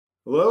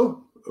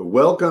Hello,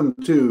 welcome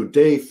to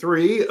day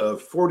 3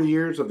 of 40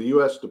 years of the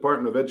U.S.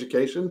 Department of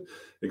Education,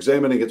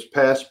 examining its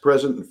past,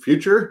 present, and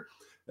future.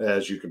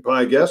 As you can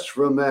probably guess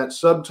from that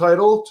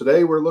subtitle,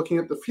 today we're looking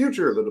at the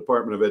future of the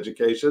Department of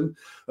Education,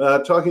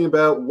 talking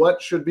about what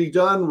should be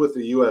done with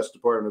the U.S.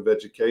 Department of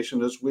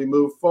Education as we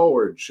move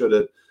forward. Should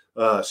it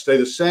stay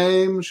the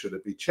same? Should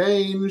it be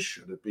changed?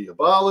 Should it be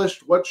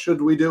abolished? What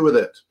should we do with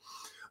it?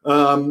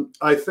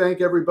 I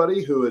thank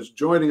everybody who is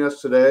joining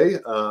us today.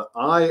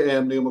 I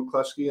am Neil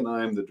McCluskey, and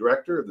I am the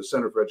director of the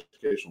Center for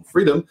Educational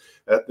Freedom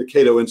at the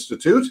Cato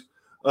Institute.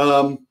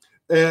 I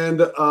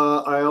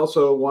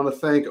also want to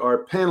thank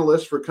our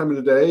panelists for coming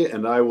today,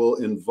 and I will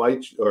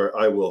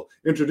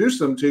introduce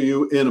them to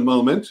you in a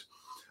moment.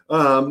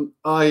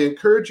 I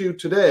encourage you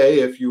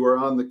today, if you are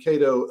on the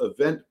Cato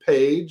event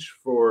page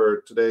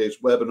for today's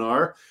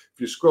webinar,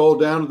 if you scroll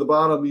down to the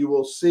bottom, you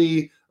will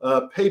see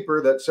a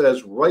paper that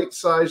says Right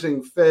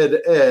Sizing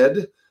Fed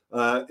Ed.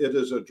 It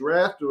is a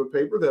draft of a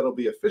paper that'll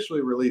be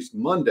officially released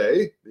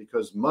Monday,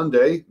 because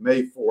Monday,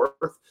 May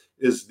 4th,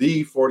 is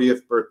the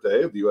 40th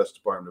birthday of the U.S.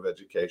 Department of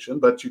Education.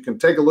 But you can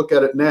take a look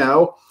at it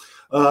now.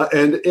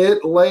 And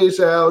it lays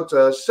out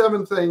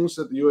 7 things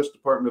that the U.S.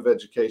 Department of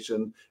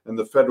Education and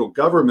the federal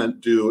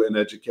government do in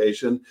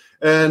education,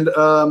 and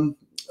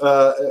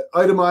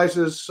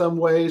itemizes some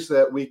ways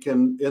that we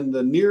can, in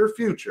the near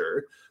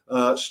future,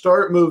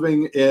 start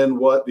moving in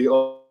what the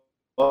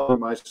author,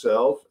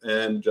 myself,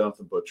 and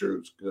Jonathan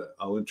Butcher,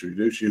 I'll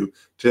introduce you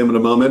to him in a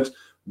moment,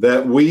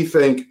 that we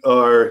think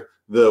are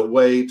the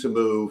way to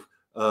move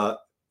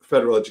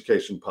federal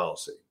education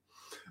policy.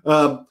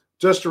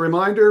 Just a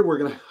reminder, we're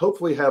going to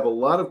hopefully have a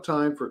lot of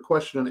time for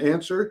question and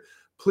answer.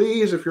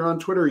 Please, if you're on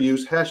Twitter,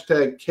 use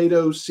hashtag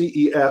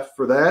CatoCEF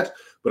for that.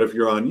 But if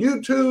you're on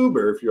YouTube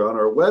or if you're on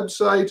our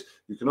website,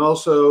 you can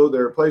also,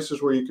 there are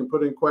places where you can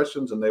put in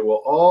questions and they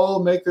will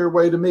all make their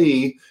way to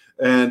me.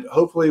 And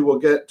hopefully we'll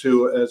get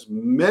to as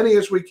many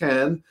as we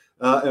can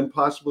and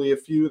possibly a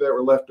few that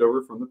were left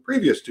over from the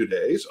previous 2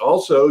 days.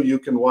 Also, you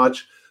can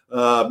watch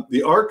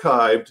the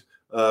archived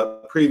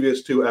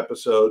previous 2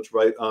 episodes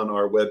right on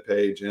our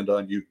webpage and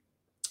on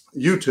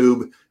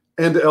YouTube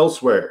and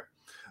elsewhere.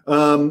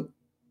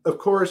 Of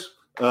course,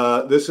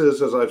 this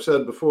is, as I've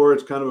said before,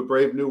 it's kind of a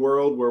brave new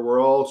world where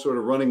we're all sort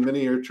of running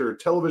miniature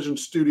television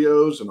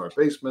studios in our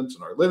basements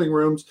and our living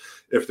rooms.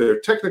 If there are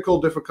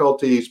technical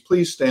difficulties,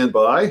 please stand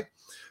by.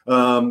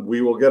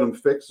 We will get them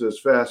fixed as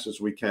fast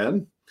as we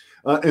can.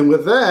 And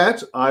with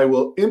that, I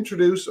will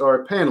introduce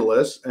our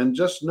panelists, and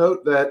just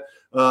note that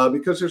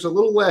because there's a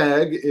little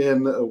lag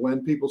in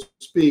when people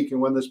speak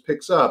and when this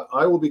picks up,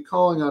 I will be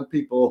calling on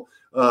people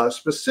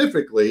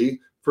specifically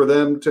for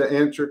them to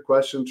answer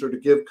questions or to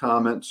give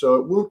comments. So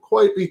it won't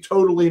quite be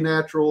totally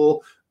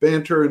natural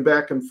banter and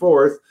back and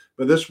forth,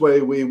 but this way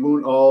we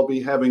won't all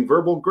be having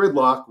verbal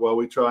gridlock while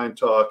we try and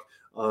talk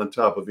on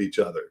top of each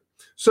other.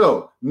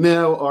 So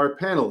now our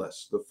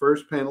panelists. The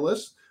first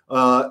panelist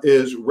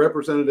is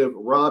Representative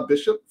Rob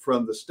Bishop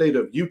from the state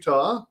of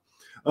Utah.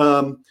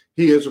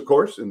 He is, of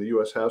course, in the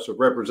U.S. House of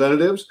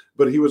Representatives,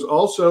 but he was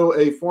also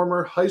a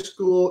former high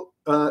school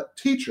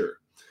teacher.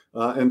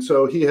 And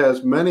so he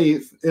has many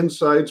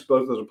insights,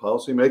 both as a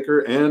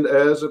policymaker and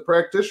as a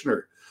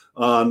practitioner,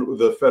 on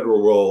the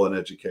federal role in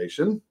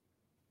education.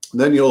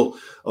 Then you'll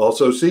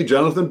also see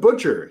Jonathan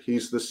Butcher.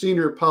 He's the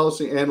senior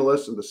policy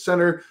analyst in the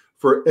Center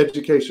for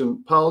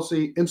Education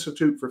Policy,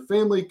 Institute for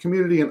Family,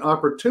 Community, and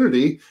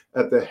Opportunity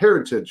at the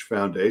Heritage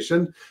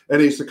Foundation. And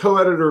he's the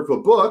co-editor of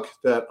a book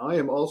that I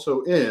am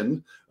also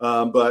in,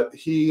 but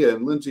he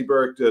and Lindsay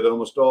Burke did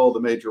almost all the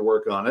major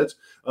work on it.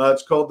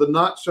 It's called The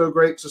Not So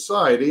Great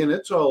Society, and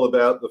it's all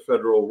about the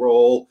federal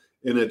role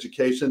in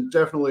education.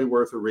 Definitely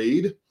worth a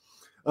read.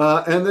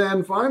 And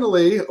then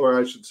finally, or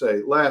I should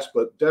say last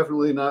but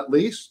definitely not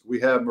least, we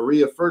have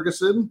Maria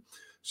Ferguson.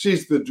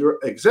 She's the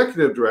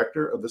executive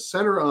director of the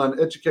Center on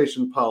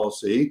Education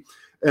Policy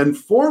and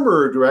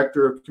former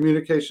director of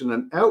communication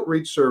and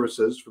outreach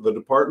services for the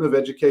Department of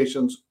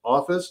Education's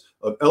Office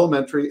of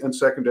Elementary and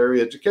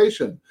Secondary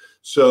Education.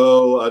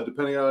 So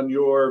depending on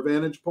your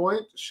vantage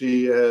point,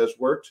 she has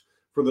worked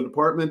for the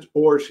department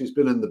or she's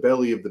been in the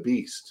belly of the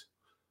beast.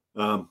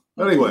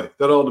 Anyway,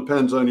 that all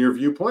depends on your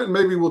viewpoint. And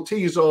maybe we'll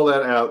tease all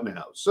that out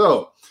now.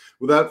 So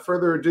without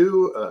further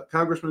ado,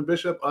 Congressman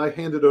Bishop, I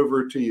hand it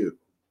over to you.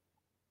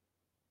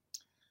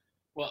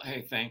 Well,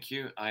 hey, thank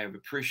you. I have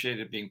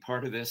appreciated being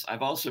part of this.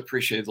 I've also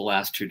appreciated the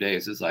last 2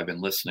 days as I've been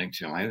listening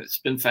to them. It's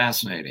been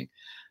fascinating.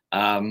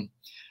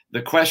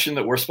 The question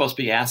that we're supposed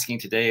to be asking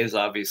today is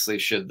obviously,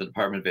 should the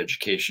Department of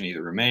Education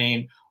either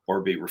remain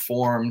or be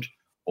reformed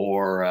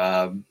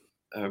or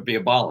be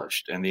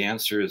abolished? And the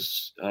answer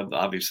is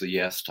obviously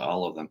yes to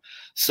all of them.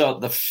 So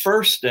the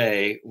first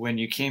day when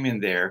you came in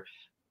there,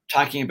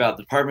 talking about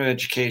the Department of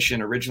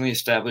Education, originally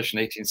established in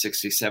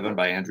 1867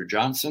 by Andrew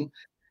Johnson,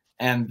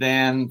 and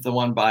then the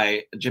one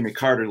by Jimmy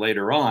Carter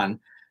later on,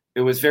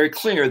 it was very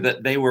clear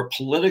that they were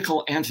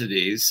political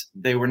entities.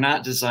 They were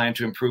not designed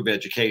to improve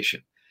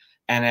education.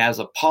 And as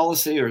a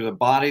policy or a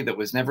body that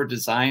was never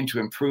designed to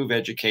improve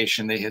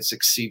education, they had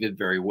succeeded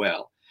very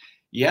well.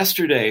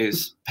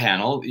 Yesterday's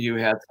panel, you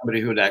had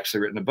somebody who had actually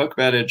written a book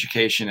about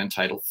education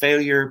entitled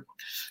Failure.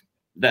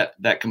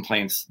 That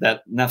complains,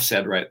 that enough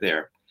said right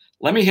there.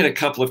 Let me hit a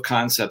couple of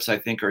concepts I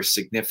think are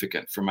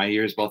significant from my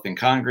years both in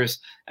Congress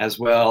as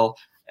well,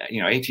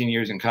 18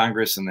 years in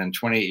Congress and then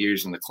 28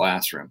 years in the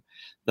classroom.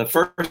 The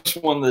first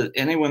one, that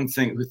anyone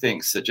who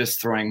thinks that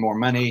just throwing more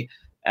money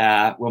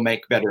will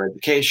make better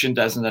education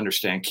doesn't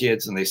understand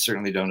kids, and they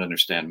certainly don't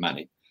understand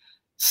money.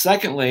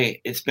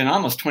 Secondly, it's been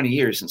almost 20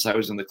 years since I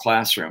was in the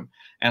classroom.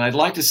 And I'd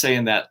like to say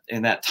in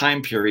that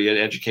time period,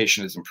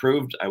 education has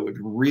improved. I would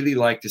really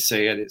like to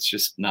say it. It's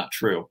just not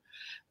true.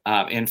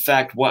 In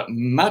fact, what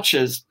much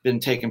has been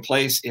taking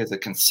place is a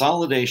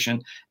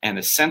consolidation and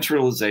a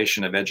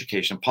centralization of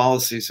education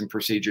policies and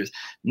procedures.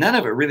 None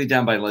of it really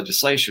done by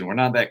legislation. We're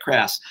not that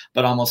crass,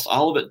 but almost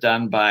all of it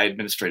done by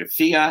administrative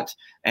fiat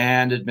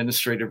and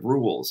administrative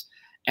rules.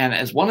 And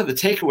as one of the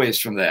takeaways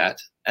from that,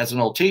 as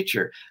an old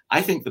teacher,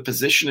 I think the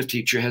position of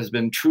teacher has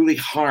been truly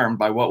harmed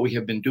by what we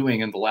have been doing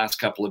in the last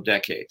couple of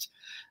decades.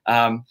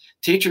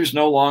 Teachers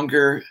no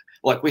longer,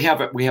 look, we have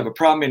a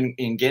problem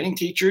in getting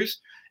teachers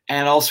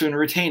and also in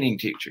retaining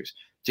teachers.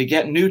 To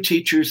get new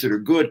teachers that are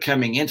good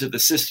coming into the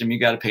system, you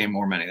got to pay them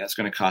more money. That's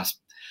going to cost.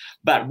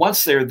 But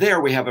once they're there,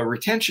 we have a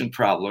retention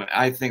problem.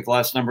 I think the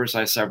last numbers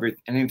I saw,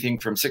 anything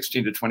from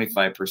 16 to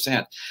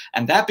 25%.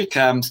 And that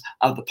becomes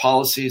of the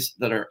policies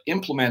that are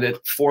implemented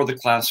for the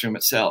classroom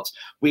itself.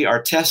 We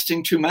are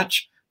testing too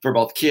much for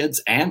both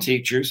kids and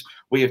teachers.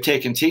 We have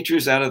taken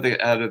teachers out of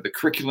the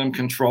curriculum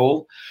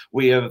control.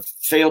 We have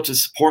failed to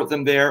support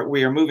them there.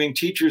 We are moving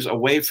teachers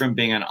away from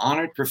being an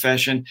honored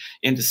profession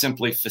into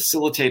simply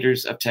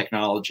facilitators of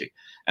technology.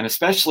 And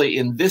especially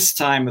in this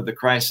time of the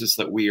crisis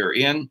that we are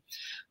in,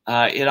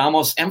 it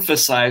almost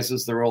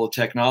emphasizes the role of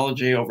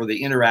technology over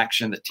the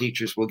interaction that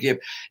teachers will give.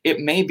 It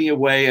may be a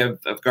way of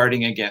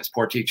guarding against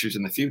poor teachers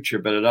in the future,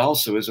 but it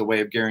also is a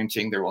way of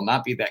guaranteeing there will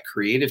not be that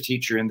creative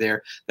teacher in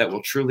there that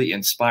will truly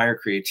inspire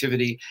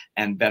creativity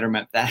and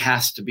betterment. That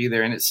has to be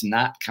there, and it's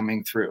not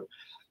coming through.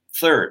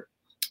 Third,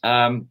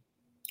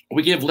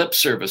 we give lip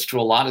service to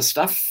a lot of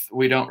stuff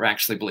we don't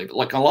actually believe it.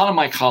 Like a lot of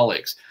my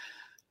colleagues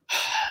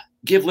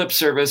give lip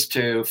service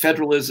to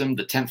federalism,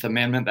 the 10th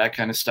Amendment, that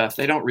kind of stuff.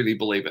 They don't really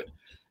believe it.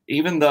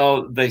 Even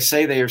though they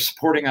say they are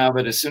supporting of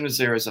it, as soon as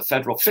there is a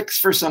federal fix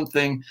for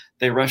something,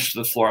 they rush to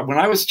the floor. When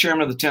I was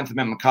chairman of the 10th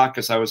Amendment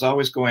caucus, I was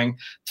always going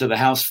to the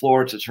House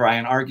floor to try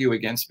and argue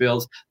against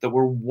bills that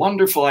were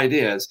wonderful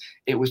ideas.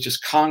 It was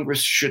just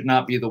Congress should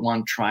not be the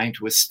one trying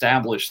to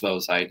establish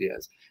those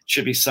ideas. It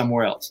should be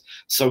somewhere else.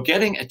 So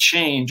getting a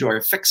change or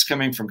a fix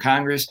coming from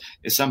Congress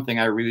is something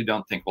I really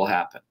don't think will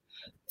happen.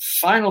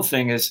 Final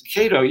thing is,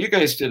 Cato, you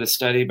guys did a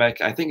study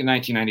back, I think in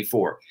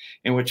 1994,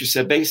 in which you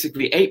said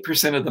basically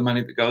 8% of the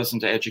money that goes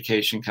into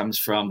education comes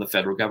from the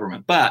federal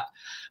government, but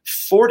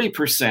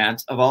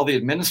 40% of all the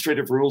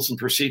administrative rules and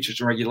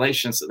procedures and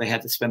regulations that they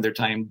had to spend their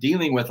time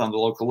dealing with on the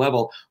local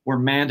level were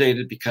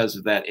mandated because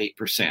of that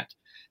 8%.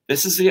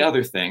 This is the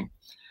other thing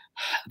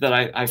that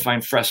I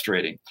find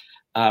frustrating.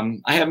 I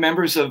have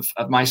members of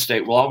my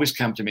state will always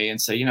come to me and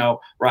say,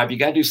 Rob, you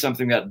got to do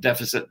something about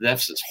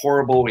deficit's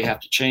horrible. We have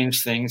to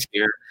change things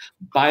here.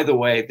 By the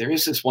way, there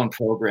is this one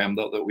program,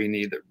 though, that we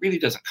need that really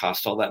doesn't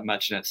cost all that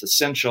much, and it's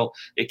essential.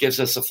 It gives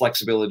us the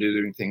flexibility of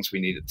doing things we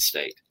need at the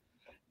state.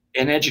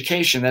 In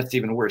education, that's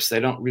even worse. They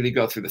don't really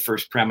go through the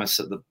first premise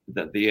that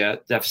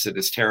the deficit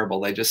is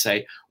terrible. They just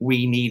say,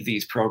 we need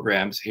these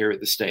programs here at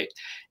the state.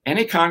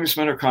 Any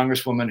congressman or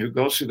congresswoman who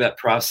goes through that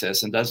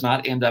process and does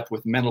not end up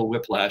with mental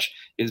whiplash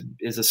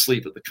is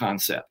asleep at the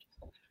concept.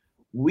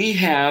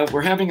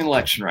 We're having an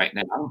election right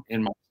now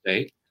in my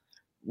state,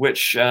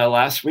 which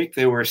last week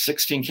there were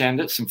 16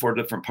 candidates from 4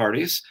 different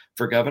parties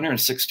for governor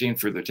and 16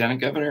 for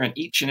lieutenant governor, and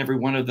each and every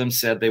one of them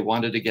said they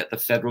wanted to get the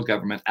federal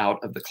government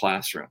out of the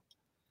classroom.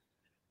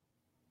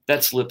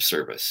 That's lip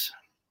service.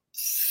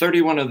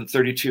 31 of the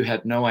 32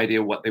 had no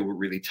idea what they were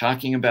really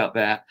talking about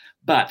that,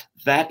 but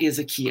that is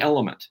a key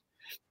element.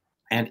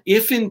 And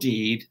if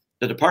indeed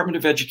the Department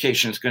of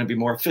Education is going to be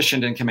more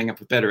efficient in coming up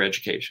with better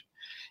education,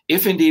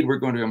 if indeed we're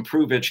going to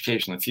improve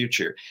education in the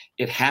future,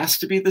 it has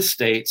to be the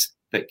states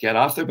that get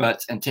off their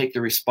butts and take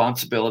the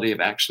responsibility of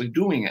actually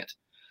doing it.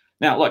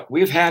 Now, look,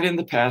 we've had in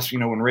the past,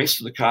 when Race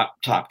to the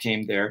Top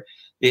came there,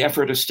 the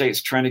effort of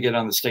states trying to get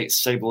on the state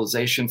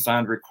stabilization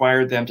fund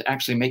required them to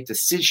actually make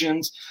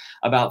decisions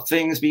about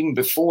things even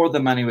before the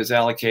money was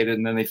allocated,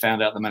 and then they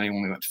found out the money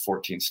only went to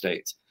 14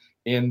 states.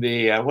 In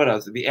the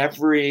the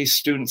Every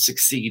Student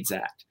Succeeds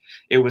Act,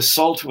 it was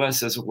sold to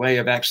us as a way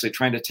of actually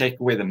trying to take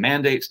away the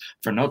mandates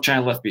for No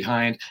Child Left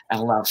Behind and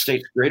allow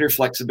states greater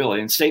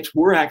flexibility. And states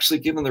were actually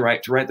given the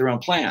right to write their own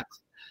plans.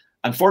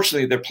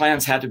 Unfortunately, their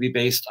plans had to be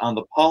based on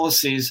the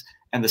policies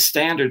and the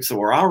standards that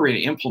were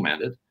already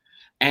implemented.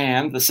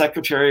 And the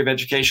Secretary of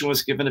Education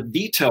was given a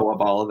veto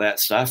of all of that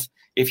stuff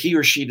if he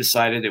or she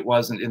decided it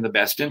wasn't in the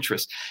best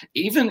interest.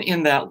 Even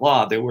in that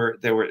law,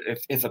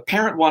 if a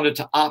parent wanted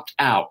to opt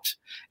out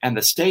and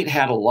the state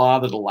had a law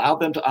that allowed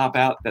them to opt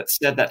out, that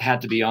said that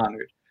had to be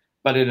honored.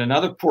 But in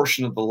another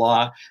portion of the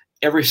law,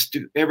 every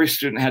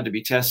student had to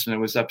be tested, and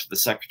it was up to the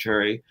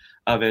Secretary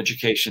of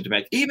Education to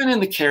make, even in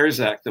the CARES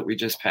Act that we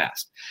just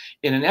passed,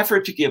 in an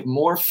effort to give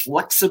more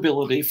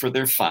flexibility for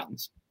their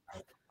funds.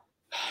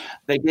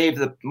 They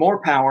gave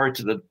more power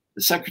to the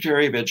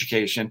Secretary of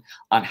Education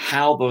on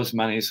how those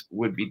monies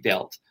would be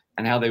dealt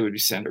and how they would be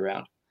sent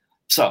around.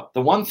 So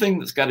the one thing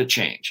that's got to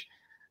change,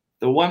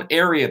 the one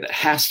area that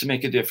has to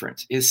make a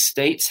difference, is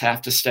states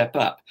have to step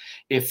up.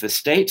 If the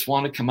states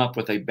want to come up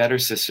with a better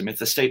system, if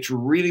the states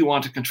really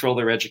want to control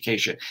their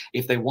education,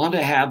 if they want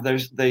to have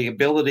the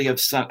ability of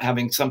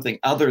having something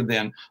other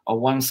than a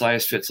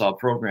one-size-fits-all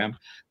program,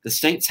 the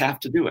states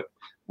have to do it.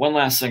 One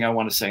last thing I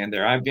want to say in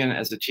there. I've been,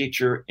 as a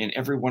teacher, in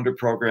every Wonder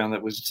program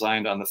that was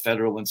designed on the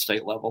federal and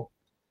state level.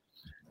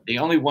 The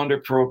only Wonder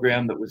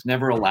program that was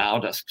never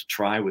allowed us to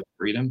try was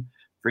freedom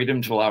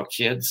to allow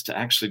kids to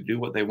actually do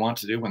what they want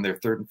to do when they're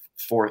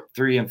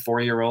 3 and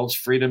 4 year olds,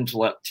 freedom to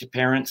let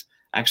parents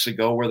actually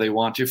go where they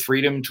want to,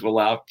 freedom to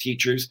allow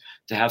teachers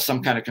to have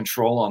some kind of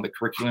control on the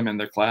curriculum in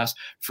their class,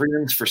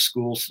 freedoms for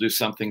schools to do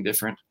something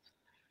different.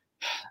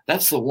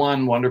 That's the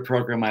one Wonder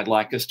program I'd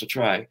like us to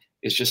try,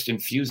 is just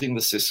infusing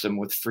the system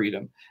with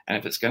freedom. And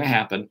if it's going to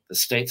happen, the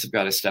states have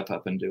got to step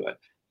up and do it.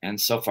 And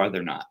so far,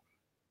 they're not.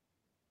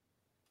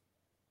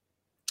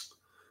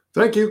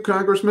 Thank you,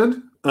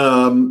 Congressman.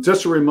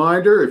 Just a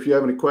reminder, if you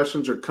have any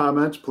questions or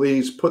comments,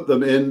 please put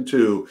them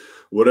into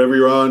whatever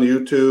you're on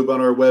YouTube,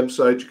 on our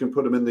website. You can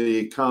put them in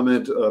the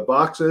comment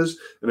boxes.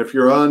 And if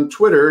you're on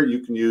Twitter, you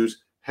can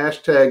use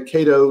hashtag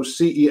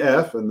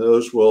CatoCEF, and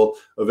those will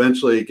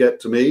eventually get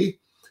to me.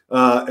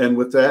 And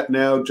with that,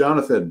 now,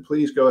 Jonathan,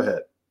 please go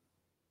ahead.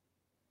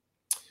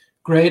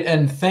 Great,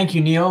 and thank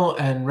you, Neil,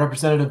 and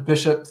Representative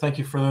Bishop. Thank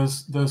you for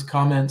those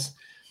comments.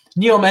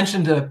 Neil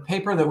mentioned a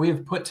paper that we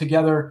have put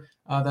together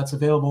that's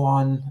available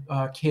on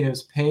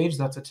Cato's page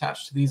that's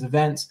attached to these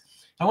events.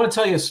 I want to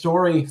tell you a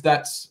story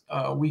that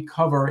we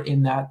cover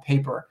in that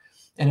paper,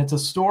 and it's a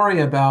story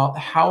about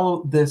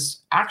how this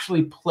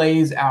actually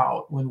plays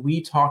out when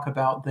we talk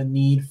about the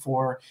need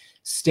for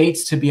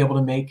states to be able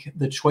to make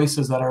the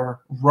choices that are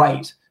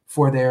right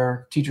for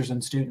their teachers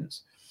and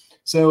students.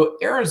 So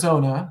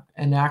Arizona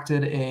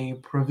enacted a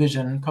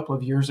provision a couple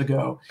of years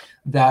ago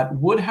that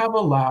would have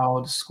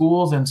allowed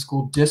schools and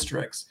school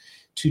districts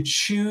to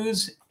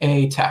choose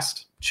a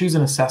test, choose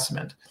an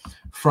assessment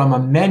from a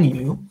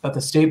menu that the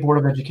State Board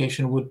of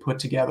Education would put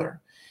together.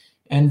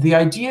 And the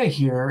idea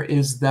here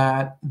is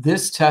that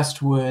this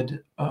test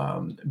would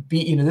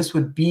this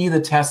would be the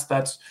test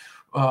that's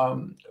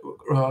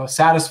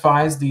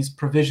satisfies these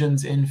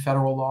provisions in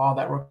federal law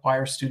that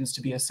require students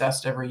to be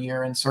assessed every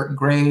year in certain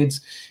grades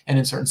and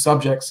in certain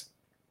subjects.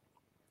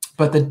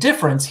 But the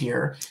difference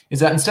here is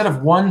that instead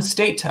of one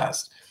state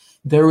test,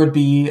 there would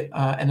be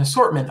an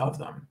assortment of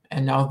them.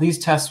 And now these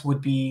tests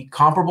would be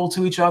comparable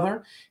to each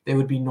other. They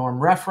would be norm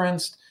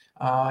referenced.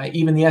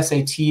 Even the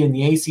SAT and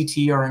the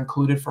ACT are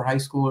included for high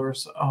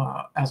schoolers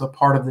as a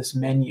part of this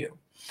menu.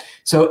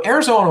 So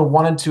Arizona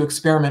wanted to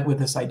experiment with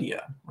this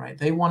idea, right?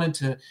 They wanted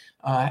to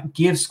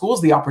give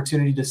schools the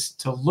opportunity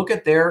to look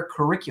at their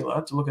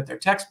curricula, to look at their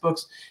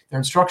textbooks, their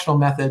instructional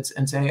methods,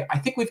 and say, I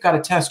think we've got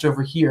a test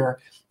over here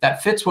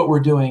that fits what we're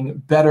doing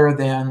better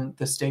than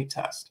the state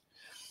test.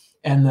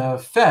 And the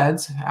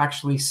feds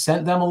actually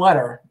sent them a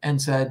letter and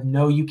said,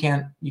 no, you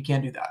can't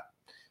do that,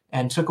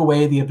 and took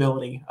away the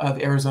ability of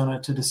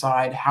Arizona to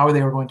decide how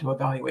they were going to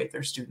evaluate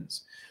their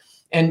students.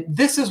 And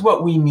this is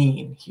what we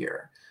mean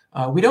here.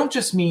 We don't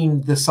just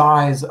mean the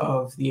size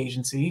of the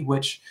agency,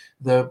 which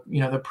the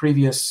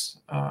previous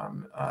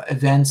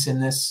events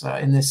in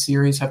this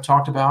series have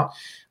talked about.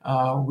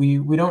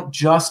 We don't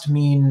just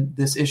mean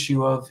this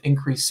issue of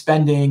increased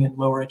spending and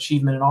lower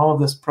achievement and all of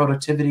this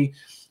productivity.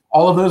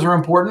 All of those are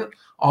important.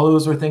 All of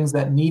those are things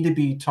that need to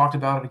be talked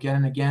about again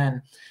and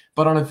again.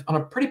 But on a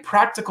pretty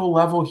practical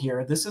level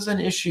here, this is an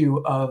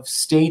issue of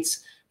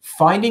states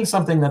finding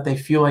something that they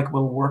feel like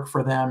will work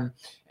for them,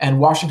 and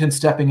Washington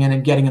stepping in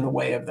and getting in the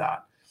way of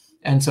that.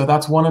 And so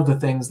that's one of the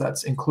things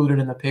that's included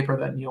in the paper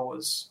that Neil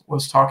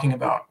was talking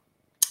about.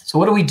 So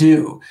what do we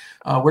do?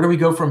 Where do we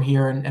go from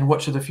here, and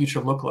what should the future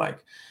look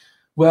like?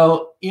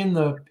 Well, in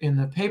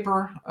the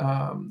paper,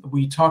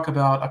 we talk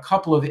about a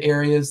couple of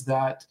areas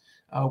that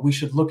we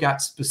should look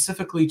at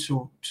specifically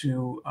to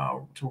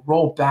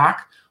roll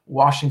back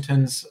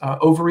Washington's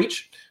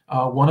overreach.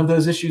 One of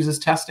those issues is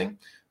testing.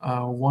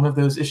 One of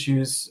those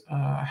issues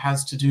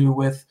has to do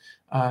with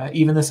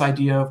even this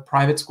idea of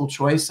private school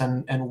choice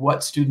and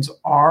what students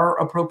are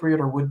appropriate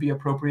or would be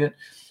appropriate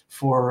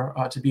for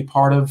to be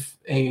part of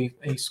a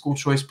school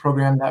choice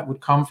program that would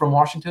come from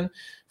Washington.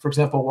 For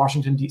example,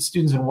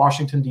 students in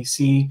Washington,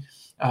 D.C.,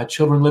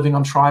 children living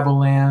on tribal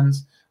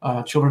lands,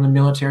 children in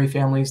military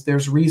families.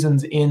 There's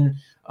reasons in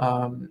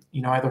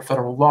either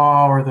federal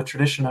law or the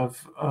tradition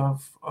of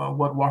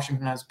what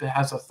Washington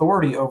has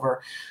authority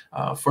over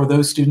for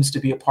those students to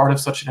be a part of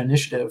such an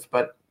initiative.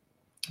 But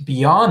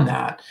beyond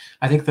that,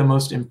 I think the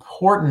most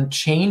important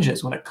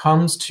changes when it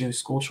comes to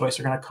school choice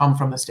are going to come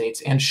from the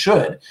states, and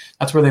should.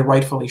 That's where they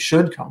rightfully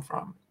should come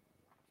from.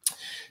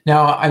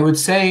 Now, I would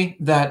say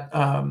that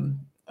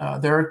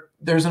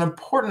there's an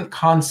important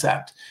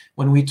concept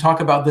when we talk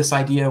about this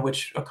idea,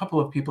 which a couple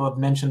of people have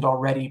mentioned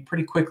already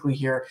pretty quickly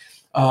here,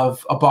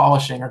 of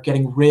abolishing or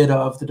getting rid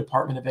of the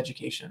Department of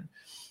Education.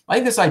 I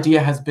think this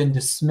idea has been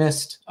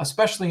dismissed,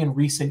 especially in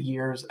recent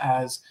years,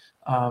 as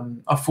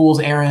a fool's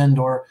errand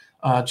or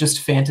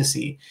just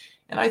fantasy.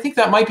 And I think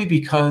that might be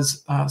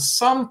because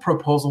some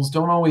proposals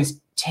don't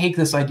always take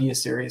this idea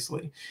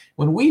seriously.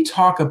 When we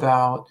talk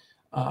about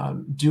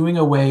doing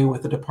away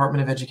with the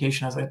Department of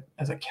Education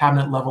as a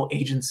cabinet level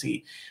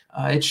agency,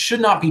 it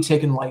should not be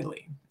taken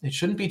lightly. It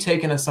shouldn't be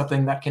taken as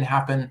something that can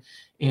happen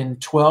in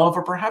 12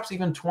 or perhaps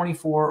even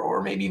 24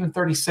 or maybe even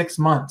 36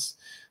 months.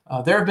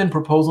 There have been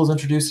proposals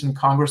introduced in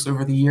Congress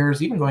over the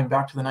years, even going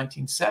back to the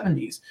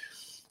 1970s,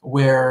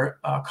 where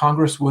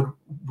Congress would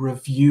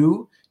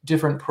review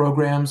different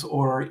programs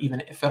or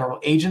even federal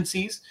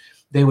agencies.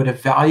 They would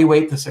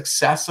evaluate the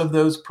success of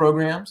those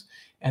programs,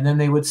 and then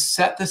they would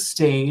set the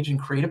stage and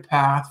create a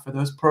path for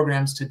those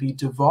programs to be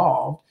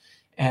devolved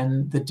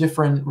and the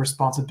different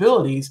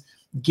responsibilities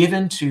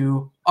given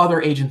to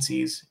other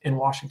agencies in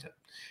Washington.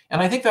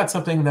 And I think that's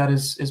something that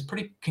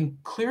can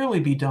clearly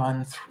be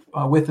done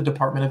with the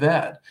Department of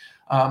Ed.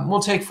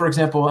 We'll take, for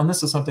example, and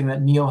this is something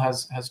that Neil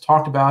has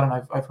talked about,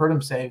 and I've heard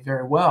him say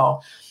very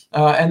well,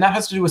 and that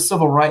has to do with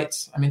civil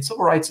rights. I mean,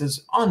 civil rights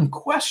is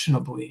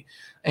unquestionably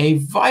a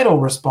vital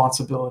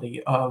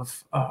responsibility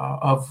of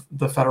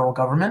the federal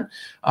government.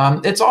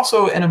 It's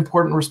also an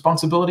important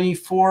responsibility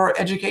for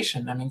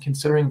education. I mean,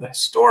 considering the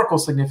historical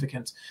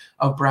significance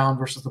of Brown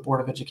versus the Board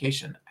of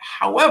Education.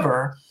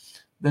 However,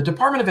 the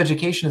Department of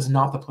Education is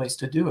not the place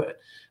to do it.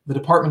 The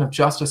Department of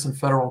Justice and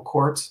federal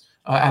courts,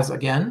 as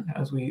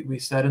we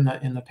said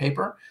in the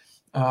paper,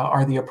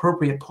 are the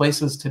appropriate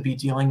places to be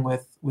dealing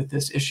with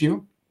this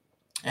issue.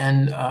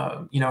 And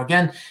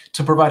again,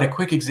 to provide a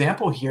quick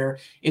example here,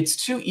 it's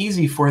too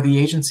easy for the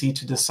agency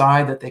to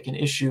decide that they can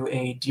issue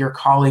a dear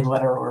colleague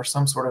letter or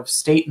some sort of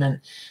statement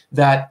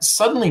that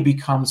suddenly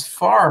becomes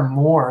far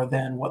more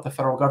than what the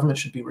federal government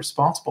should be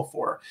responsible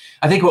for.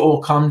 I think what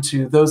will come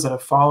to those that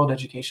have followed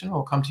education,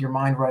 will come to your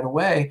mind right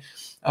away,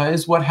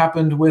 is what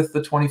happened with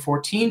the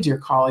 2014 dear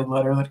colleague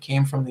letter that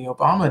came from the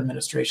Obama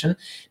administration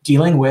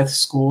dealing with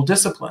school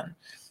discipline.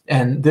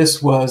 And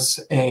this was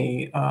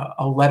a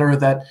letter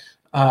that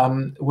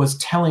was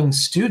telling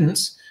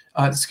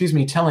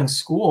telling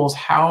schools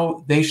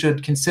how they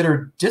should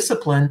consider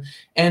discipline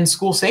and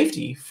school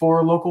safety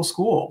for local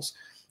schools.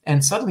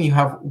 And suddenly you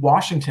have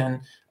Washington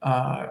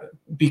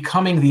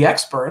becoming the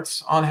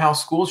experts on how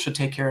schools should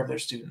take care of their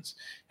students.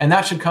 And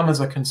that should come as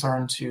a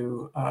concern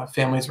to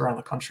families around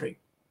the country.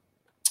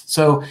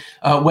 So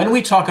when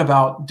we talk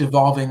about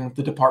devolving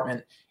the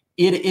department,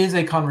 it is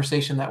a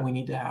conversation that we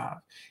need to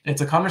have. And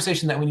it's a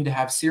conversation that we need to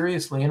have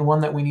seriously, and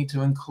one that we need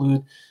to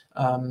include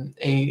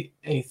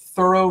a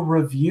thorough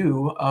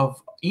review of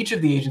each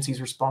of the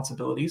agency's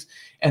responsibilities,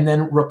 and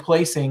then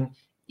replacing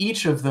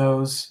each of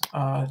those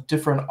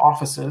different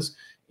offices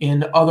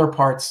in other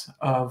parts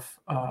of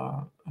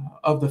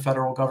the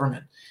federal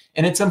government.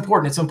 And it's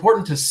important. It's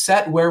important to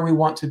set where we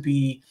want to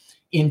be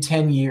in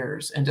 10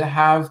 years and to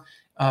have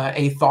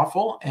a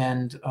thoughtful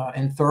and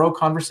thorough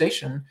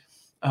conversation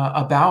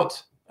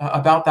about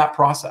that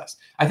process.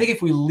 I think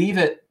if we leave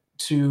it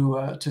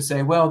to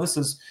say, well,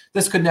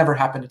 this could never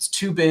happen, it's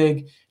too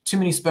big, too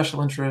many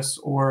special interests,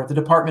 or the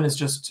department is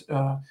just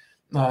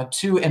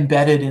too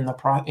embedded in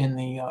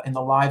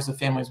the lives of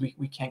families,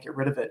 we can't get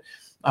rid of it.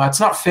 It's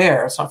not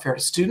fair. It's not fair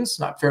to students,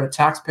 not fair to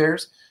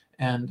taxpayers,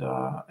 and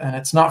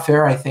it's not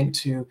fair, I think,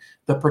 to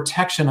the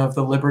protection of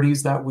the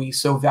liberties that we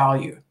so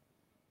value.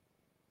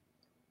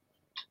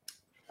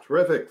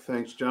 Terrific.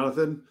 Thanks,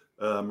 Jonathan.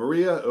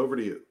 Maria, over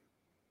to you.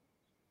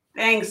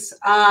 Thanks.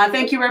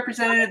 Thank you,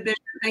 Representative Bishop.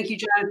 Thank you,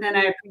 Jonathan.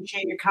 I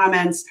appreciate your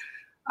comments.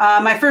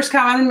 My first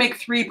comment, I'm going to make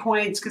 3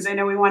 points because I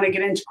know we want to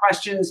get into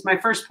questions. My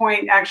first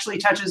point actually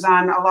touches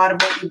on a lot of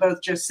what you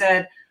both just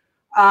said.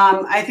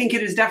 I think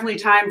it is definitely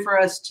time for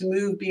us to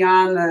move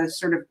beyond the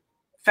sort of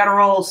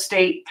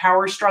federal-state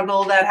power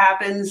struggle that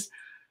happens.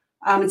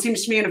 It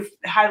seems to me in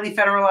a highly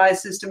federalized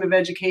system of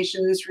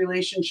education, this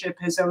relationship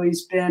has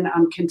always been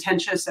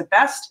contentious at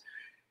best.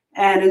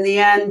 And in the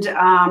end,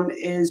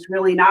 is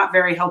really not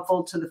very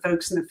helpful to the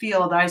folks in the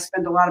field. I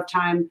spend a lot of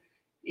time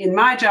in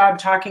my job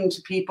talking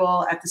to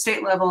people at the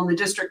state level and the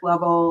district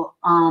level,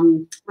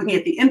 looking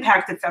at the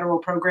impact of federal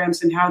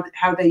programs and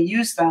how they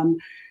use them.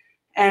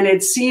 And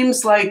it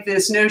seems like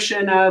this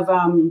notion of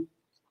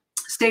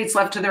states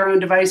left to their own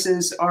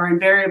devices are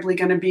invariably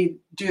going to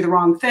do the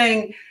wrong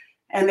thing.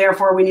 And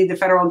therefore, we need the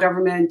federal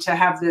government to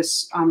have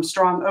this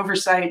strong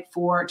oversight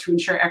to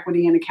ensure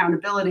equity and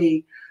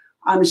accountability.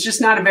 It's just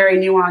not a very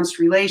nuanced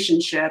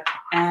relationship,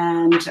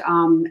 and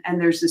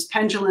there's this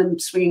pendulum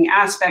swinging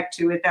aspect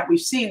to it that we've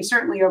seen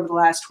certainly over the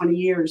last 20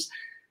 years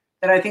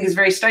that I think is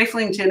very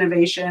stifling to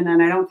innovation,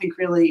 and I don't think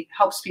really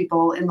helps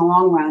people in the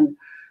long run.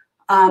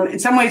 In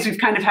some ways, we've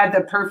kind of had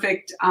the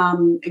perfect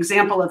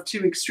example of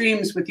two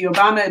extremes with the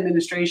Obama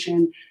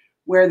administration,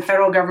 where the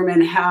federal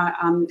government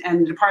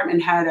and the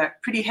department had a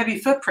pretty heavy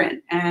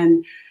footprint,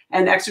 and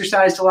and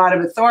exercised a lot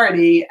of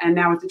authority. And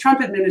now with the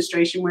Trump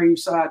administration, where you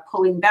saw it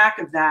pulling back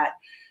of that,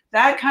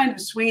 that kind of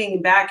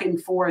swinging back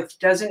and forth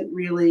doesn't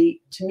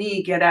really, to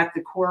me, get at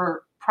the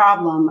core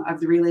problem of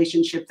the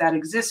relationship that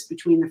exists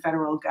between the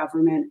federal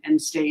government and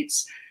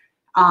states.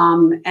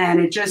 And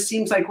it just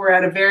seems like we're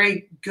at a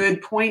very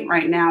good point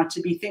right now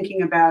to be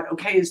thinking about,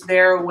 okay, is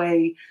there a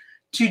way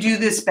to do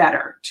this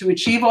better, to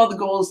achieve all the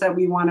goals that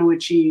we want to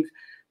achieve,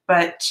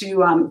 but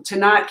to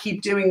not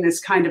keep doing this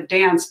kind of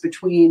dance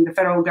between the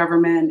federal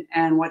government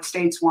and what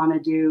states want to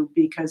do?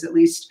 Because at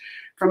least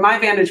from my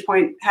vantage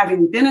point,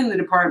 having been in the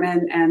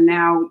department and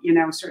now,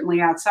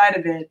 certainly outside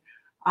of it,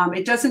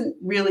 it doesn't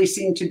really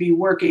seem to be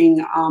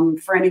working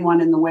for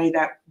anyone in the way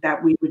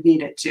that we would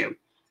need it to.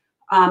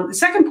 The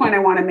second point I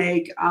want to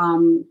make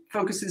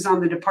focuses on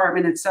the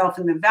department itself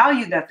and the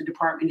value that the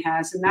department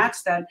has, and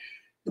that's that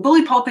the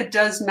bully pulpit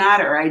does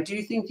matter. I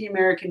do think the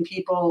American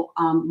people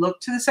look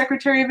to the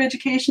Secretary of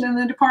Education and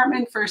the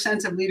department for a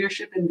sense of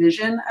leadership and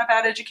vision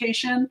about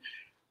education.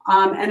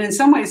 And in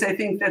some ways, I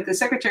think that the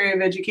Secretary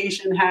of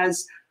Education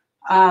has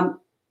a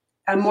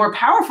more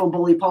powerful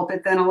bully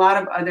pulpit than a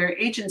lot of other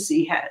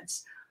agency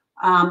heads.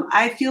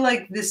 I feel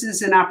like this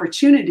is an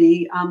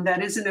opportunity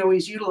that isn't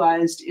always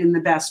utilized in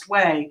the best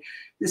way.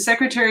 The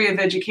Secretary of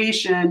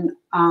Education,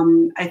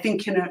 I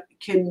think,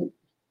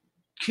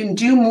 can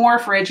do more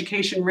for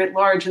education writ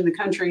large in the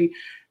country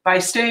by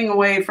staying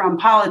away from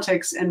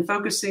politics and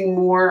focusing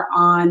more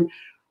on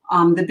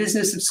the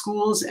business of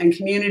schools and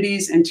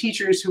communities and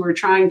teachers who are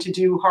trying to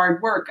do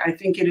hard work. I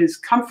think it is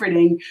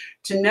comforting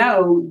to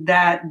know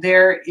that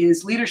there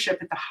is leadership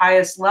at the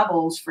highest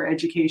levels for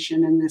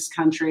education in this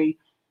country.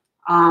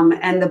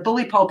 And the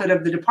bully pulpit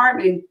of the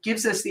department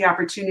gives us the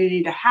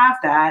opportunity to have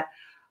that.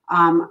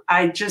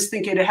 I just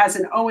think it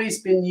hasn't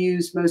always been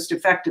used most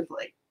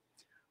effectively.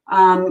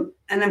 And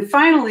then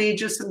finally,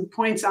 just some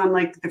points on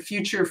the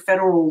future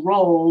federal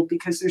role,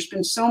 because there's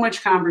been so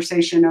much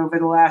conversation over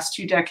the last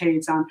 2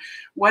 decades on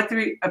what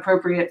the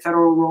appropriate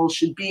federal role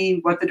should be,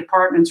 what the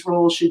department's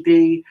role should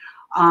be.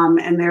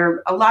 And there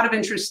are a lot of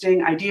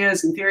interesting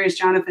ideas and theories.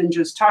 Jonathan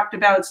just talked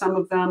about some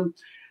of them.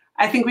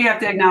 I think we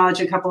have to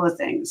acknowledge a couple of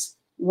things.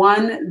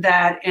 One,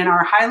 that in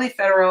our highly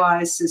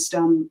federalized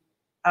system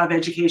of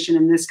education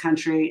in this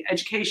country,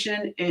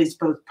 education is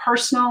both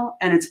personal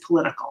and it's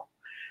political.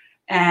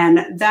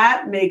 And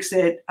that makes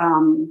it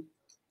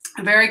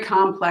a very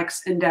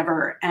complex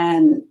endeavor.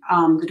 And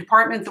the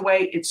department, the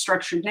way it's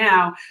structured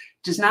now,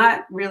 does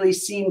not really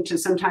seem to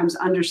sometimes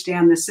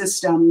understand the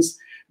systems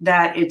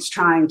that it's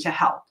trying to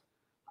help.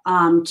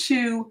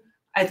 Two,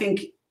 I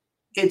think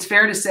it's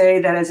fair to say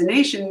that as a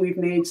nation, we've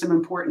made some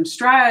important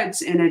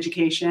strides in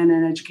education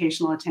and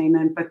educational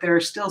attainment, but there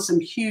are still some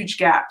huge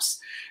gaps.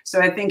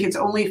 So I think it's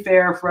only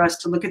fair for us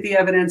to look at the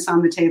evidence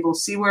on the table,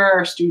 see where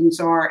our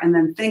students are, and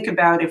then think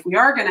about, if we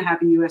are going to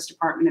have a U.S.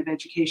 Department of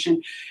Education,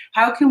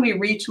 how can we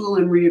retool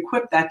and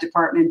re-equip that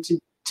department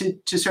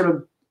to sort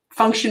of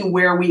function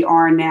where we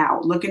are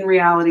now, look in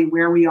reality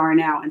where we are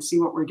now and see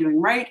what we're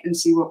doing right and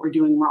see what we're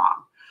doing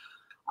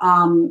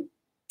wrong.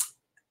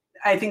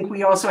 I think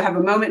we also have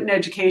a moment in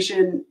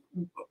education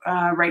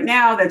right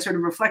now that's sort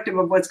of reflective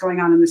of what's going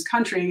on in this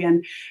country.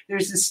 And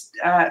there's this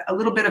a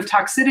little bit of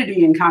toxicity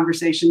in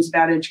conversations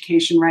about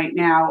education right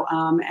now,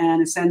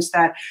 and a sense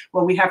that,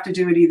 well, we have to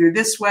do it either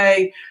this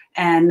way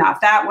and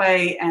not that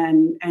way,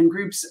 and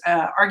groups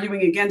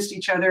arguing against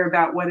each other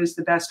about what is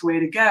the best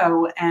way to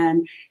go.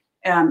 And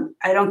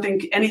I don't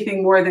think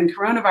anything more than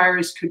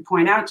coronavirus could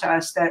point out to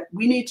us that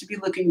we need to be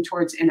looking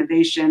towards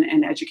innovation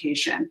in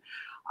education.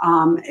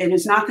 It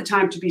is not the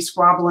time to be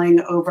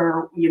squabbling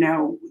over,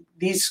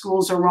 these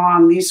schools are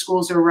wrong, these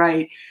schools are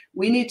right.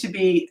 We need to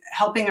be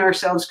helping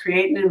ourselves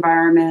create an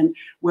environment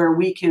where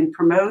we can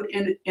promote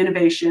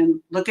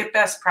innovation, look at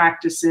best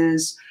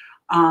practices,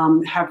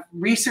 have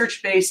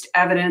research-based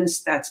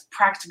evidence that's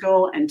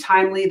practical and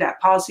timely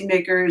that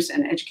policymakers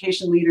and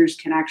education leaders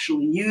can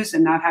actually use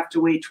and not have to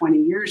wait 20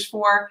 years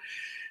for.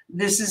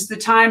 This is the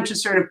time to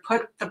sort of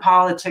put the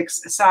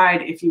politics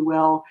aside, if you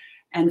will,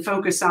 and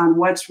focus on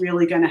what's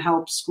really going to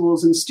help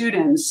schools and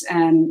students.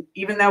 And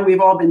even though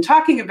we've all been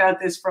talking about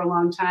this for a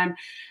long time,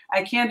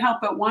 I can't help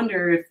but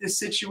wonder if this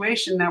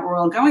situation that we're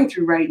all going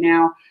through right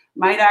now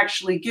might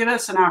actually give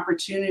us an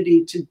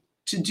opportunity to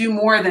do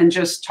more than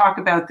just talk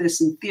about this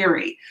in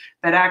theory,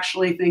 but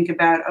actually think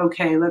about,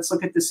 okay, let's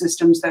look at the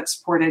systems that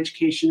support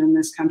education in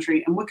this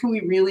country and what can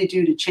we really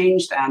do to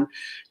change them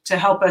to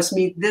help us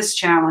meet this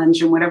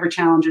challenge and whatever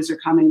challenges are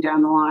coming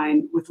down the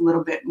line with a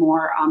little bit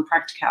more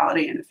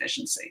practicality and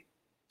efficiency.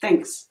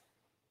 Thanks.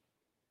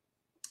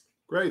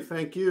 Great,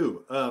 thank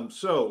you.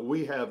 So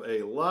we have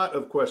a lot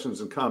of questions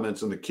and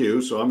comments in the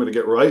queue, so I'm going to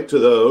get right to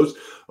those,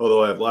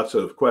 although I have lots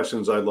of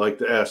questions I'd like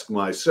to ask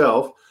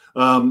myself,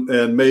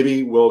 and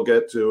maybe we'll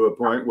get to a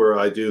point where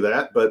I do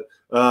that. But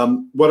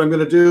what I'm going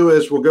to do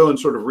is we'll go in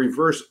sort of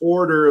reverse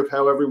order of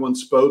how everyone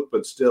spoke,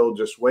 but still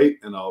just wait,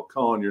 and I'll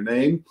call on your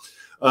name.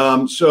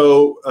 And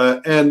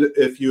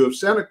if you have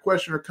sent a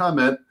question or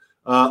comment,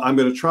 I'm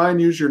going to try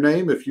and use your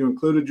name if you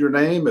included your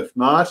name. If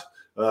not,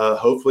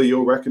 hopefully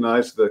you'll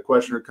recognize the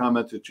question or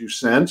comment that you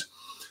sent.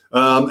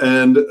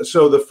 And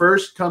so the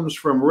first comes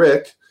from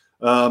Rick,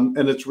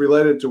 and it's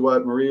related to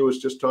what Maria was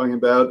just talking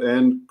about,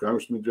 and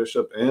Congressman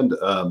Bishop and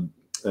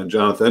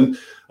Jonathan.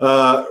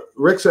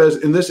 Rick says,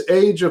 in this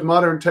age of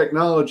modern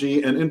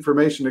technology and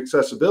information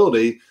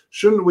accessibility,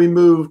 shouldn't we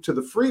move to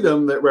the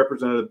freedom that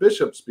Representative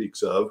Bishop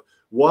speaks of?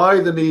 Why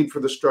the need for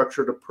the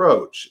structured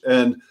approach?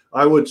 And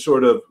I would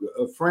sort of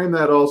frame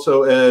that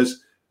also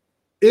as,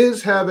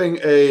 is having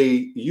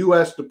a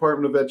U.S.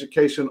 Department of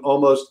Education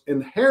almost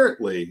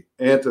inherently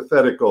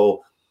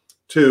antithetical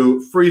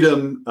to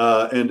freedom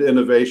and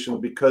innovation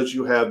because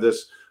you have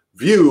this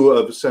view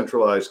of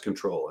centralized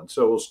control? And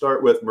so we'll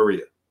start with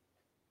Maria.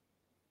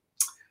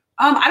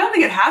 I don't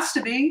think it has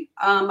to be.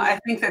 I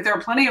think that there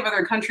are plenty of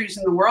other countries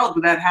in the world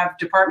that have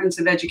departments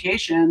of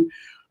education,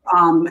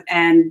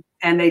 and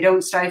they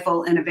don't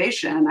stifle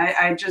innovation.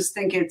 I just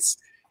think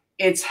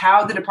it's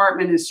how the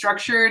department is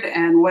structured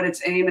and what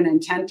its aim and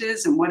intent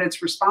is and what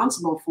it's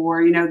responsible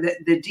for. You know,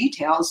 the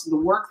details, the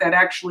work that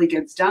actually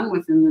gets done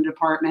within the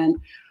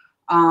department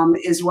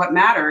is what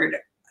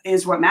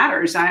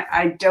matters.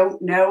 I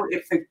don't know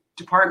if the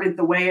department,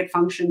 the way it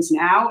functions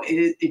now,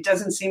 it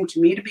doesn't seem to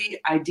me to be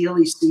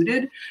ideally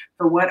suited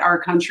for what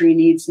our country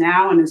needs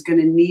now and is going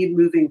to need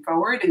moving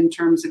forward in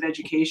terms of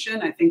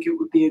education. I think it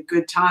would be a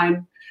good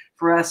time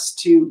for us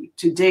to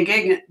dig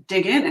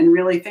in and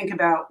really think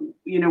about,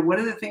 you know, what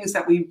are the things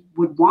that we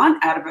would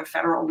want out of a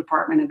federal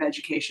Department of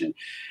Education.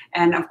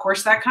 And of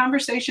course, that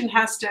conversation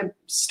has to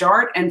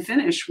start and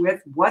finish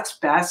with what's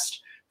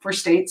best for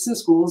states and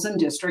schools and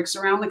districts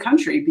around the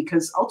country,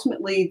 because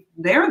ultimately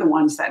they're the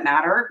ones that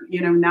matter,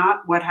 you know,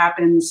 not what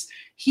happens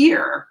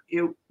here.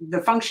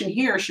 The function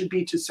here should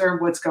be to serve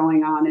what's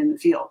going on in the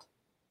field.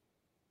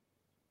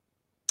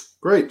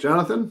 Great.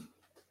 Jonathan?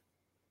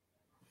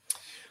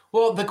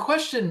 Well, the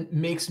question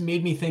made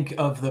me think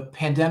of the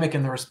pandemic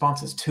and the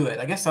responses to it.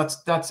 I guess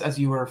that's as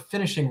you were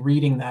finishing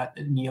reading that,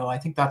 Neil, I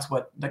think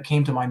that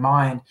came to my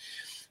mind.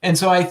 And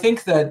so I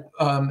think that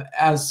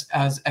as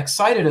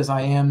excited as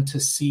I am to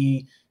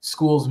see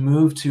schools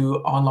move to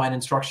online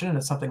instruction, and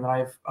it's something that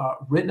I've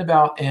written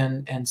about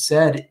and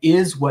said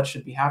is what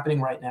should be happening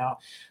right now,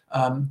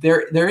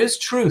 there is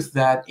truth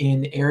that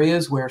in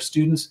areas where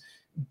students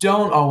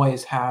don't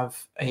always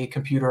have a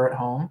computer at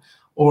home,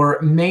 or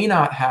may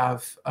not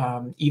have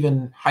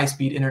even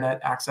high-speed internet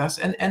access,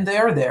 and they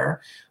are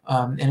there.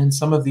 And in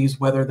some of these,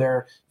 whether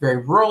they're very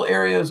rural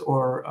areas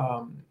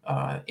or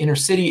inner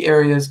city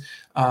areas,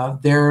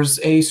 there's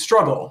a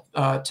struggle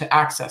to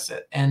access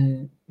it.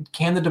 And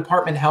can the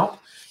department help?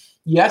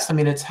 Yes, I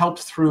mean, it's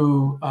helped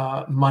through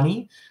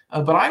money,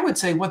 but I would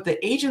say what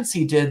the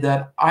agency did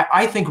that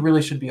I think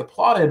really should be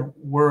applauded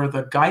were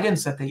the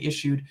guidance that they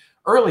issued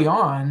early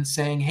on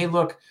saying, hey,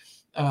 look,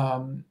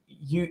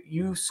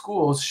 you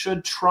schools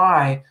should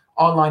try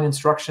online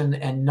instruction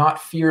and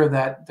not fear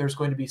that there's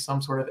going to be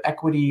some sort of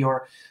equity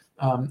or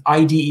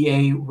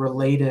IDEA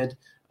related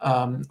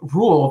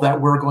rule that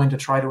we're going to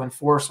try to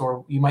enforce,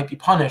 or you might be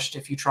punished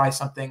if you try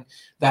something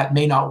that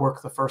may not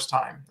work the first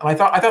time. And I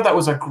thought that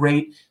was a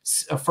great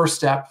first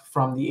step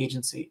from the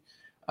agency.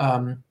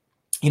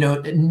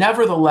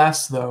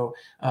 Nevertheless, though,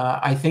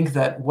 I think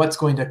that what's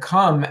going to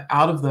come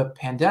out of the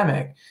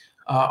pandemic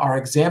are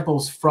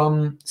examples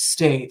from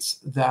states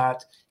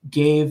that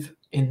gave,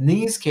 in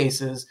these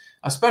cases,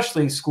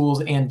 especially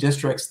schools and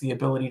districts, the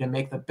ability to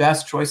make the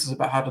best choices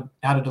about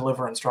how to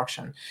deliver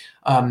instruction.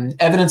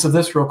 Evidence of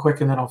this, real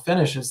quick, and then I'll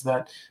finish, is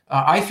that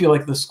I feel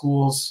like the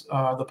schools,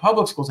 the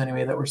public schools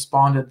anyway, that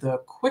responded the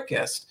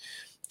quickest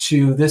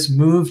to this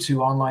move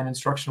to online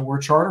instruction were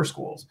charter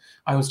schools.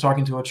 I was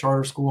talking to a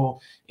charter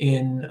school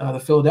in the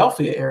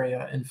Philadelphia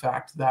area, in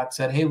fact, that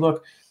said, hey,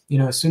 look,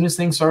 as soon as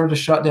things started to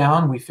shut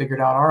down, we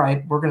figured out, all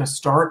right, we're going to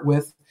start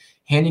with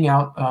handing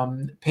out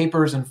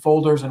papers and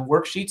folders and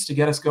worksheets to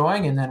get us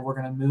going, and then we're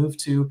going to move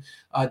to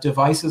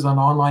devices on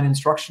online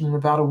instruction in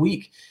about a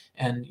week.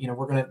 And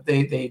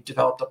they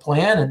developed a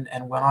plan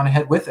and went on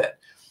ahead with it.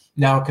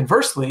 Now,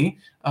 conversely,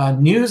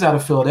 news out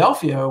of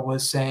Philadelphia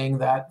was saying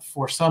that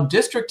for some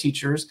district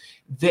teachers,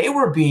 they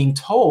were being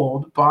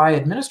told by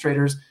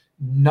administrators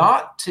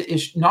not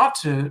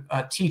to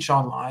teach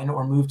online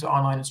or move to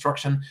online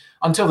instruction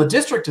until the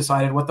district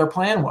decided what their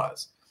plan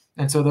was.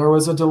 And so there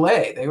was a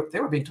delay. They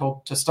were being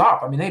told to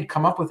stop. I mean, they'd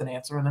come up with an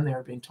answer, and then they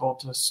were being told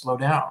to slow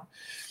down.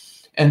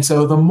 And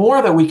so the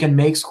more that we can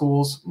make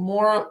schools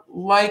more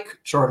like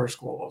charter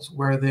schools,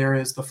 where there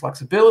is the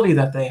flexibility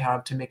that they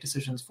have to make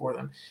decisions for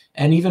them,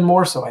 and even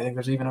more so, I think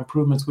there's even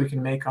improvements we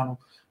can make on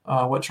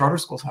what charter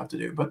schools have to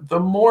do. But the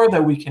more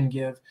that we can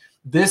give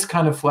this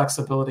kind of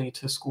flexibility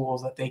to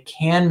schools, that they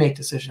can make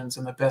decisions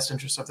in the best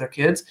interest of their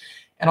kids,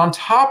 and on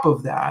top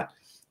of that,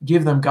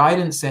 give them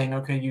guidance saying,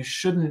 okay, you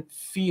shouldn't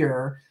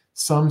fear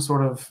some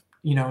sort of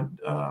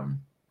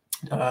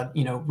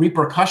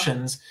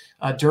repercussions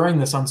during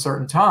this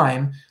uncertain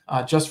time,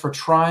 just for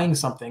trying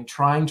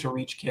to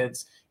reach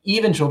kids,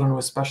 even children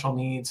with special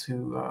needs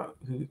who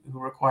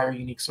require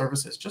unique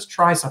services. Just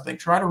try something.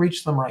 Try to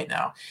reach them right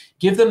now.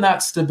 Give them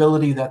that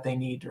stability that they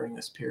need during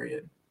this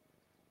period.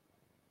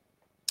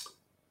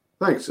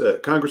 Thanks,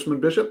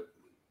 Congressman Bishop.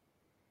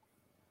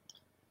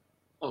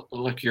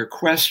 look, your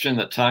question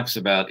that talks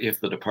about if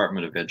the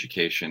Department of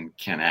Education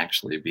can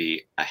actually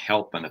be a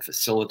help and a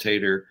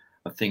facilitator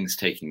of things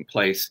taking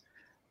place,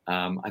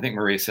 I think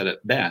Maria said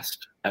it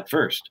best at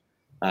first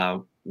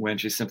when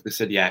she simply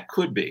said, yeah, it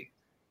could be.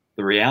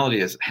 The reality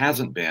is it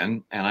hasn't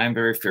been, and I'm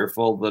very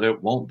fearful that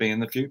it won't be in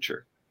the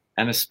future.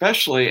 And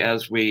especially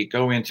as we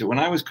go into, when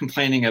I was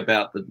complaining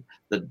about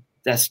the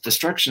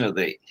destruction of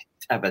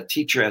a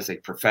teacher as a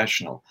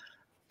professional,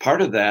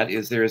 part of that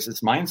is there is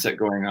this mindset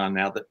going on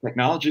now that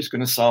technology is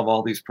going to solve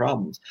all these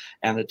problems.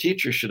 And the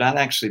teacher should not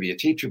actually be a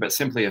teacher, but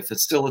simply a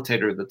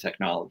facilitator of the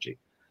technology.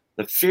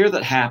 The fear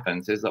that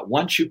happens is that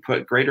once you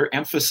put greater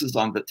emphasis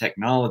on the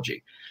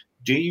technology,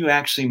 do you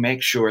actually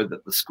make sure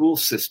that the school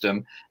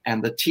system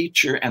and the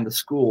teacher and the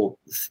school,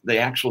 the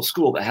actual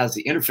school that has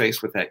the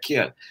interface with that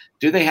kid,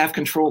 do they have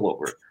control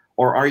over it?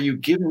 Or are you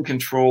giving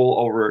control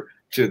over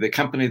to the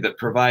company that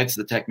provides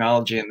the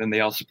technology and then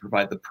they also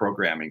provide the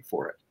programming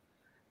for it?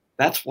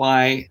 That's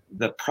why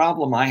the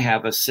problem I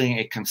have is seeing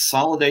a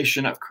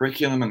consolidation of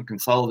curriculum and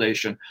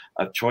consolidation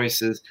of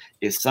choices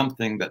is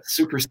something that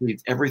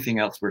supersedes everything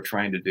else we're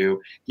trying to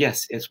do.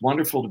 Yes, it's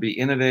wonderful to be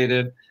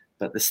innovative,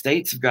 but the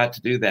states have got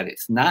to do that.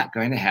 It's not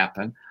going to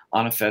happen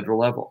on a federal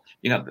level.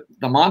 You know,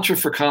 the mantra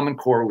for Common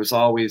Core was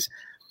always,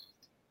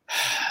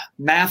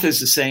 math is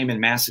the same in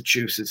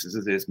Massachusetts as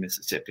it is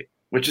Mississippi,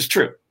 which is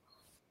true,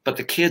 but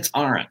the kids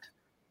aren't.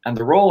 And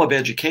the role of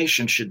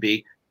education should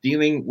be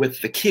dealing with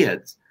the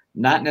kids,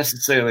 not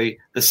necessarily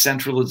the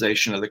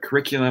centralization of the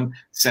curriculum,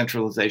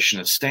 centralization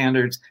of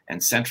standards,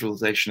 and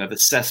centralization of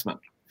assessment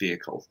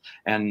vehicles,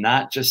 and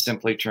not just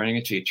simply turning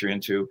a teacher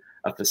into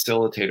a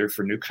facilitator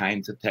for new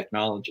kinds of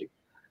technology.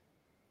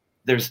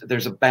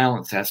 There's a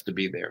balance has to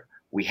be there.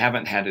 We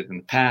haven't had it in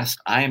the past.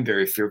 I am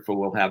very fearful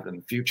we'll have it in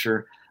the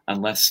future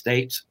unless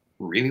states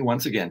really,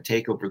 once again,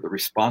 take over the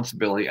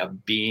responsibility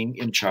of being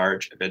in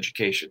charge of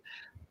education.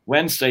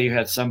 Wednesday, you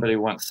had somebody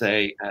once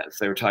say, as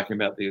they were talking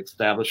about the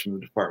establishment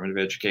of the Department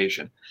of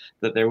Education,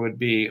 that there would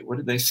be, what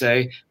did they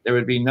say? There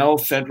would be no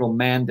federal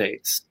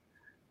mandates.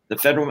 The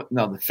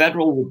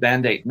federal will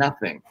mandate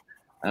nothing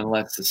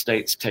unless the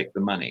states take the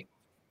money.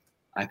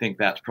 I think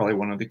that's probably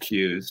one of the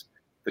cues.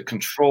 The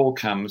control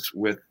comes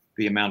with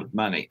the amount of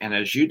money. And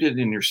as you did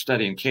in your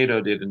study, and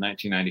Cato did in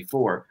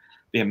 1994,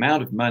 the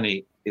amount of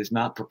money is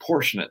not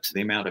proportionate to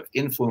the amount of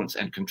influence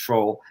and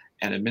control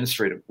and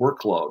administrative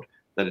workload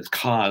that is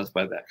caused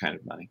by that kind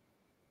of money.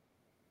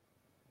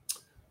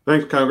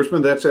 Thanks,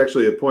 Congressman. That's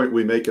actually a point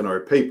we make in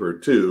our paper,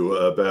 too,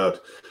 about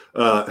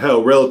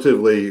how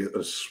relatively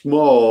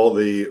small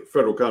the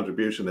federal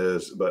contribution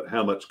is, but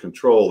how much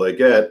control they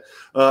get.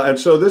 And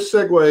so this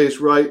segues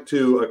right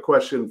to a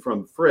question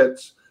from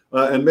Fritz.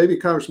 And maybe,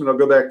 Congressman, I'll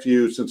go back to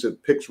you since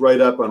it picks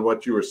right up on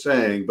what you were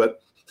saying.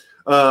 But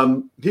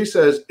he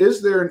says,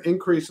 is there an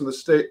increase in the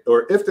state,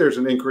 or if there's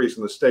an increase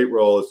in the state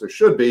role, as there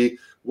should be,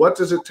 what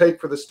does it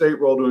take for the state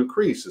role to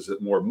increase? Is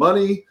it more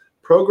money,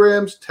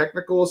 programs,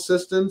 technical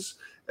assistance?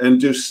 And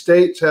do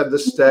states have the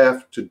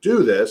staff to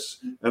do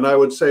this? And I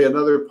would say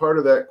another part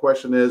of that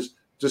question is,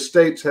 do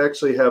states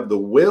actually have the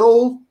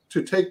will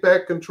to take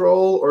back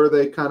control, or are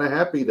they kind of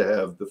happy to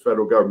have the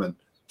federal government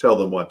tell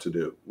them what to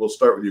do? We'll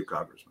start with you,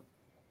 Congressman.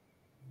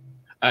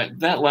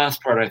 That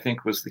last part, I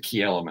think, was the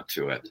key element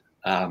to it.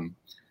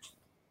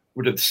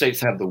 Do the states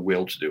have the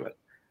will to do it?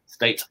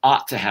 States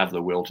ought to have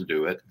the will to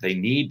do it. They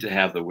need to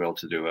have the will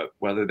to do it,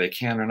 whether they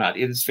can or not.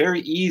 It is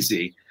very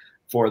easy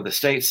for the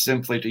states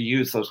simply to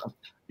use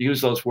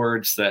those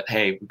words that,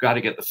 hey, we've got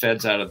to get the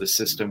feds out of the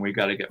system. We've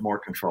got to get more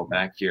control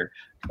back here.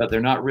 But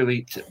they're not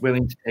really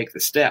willing to take the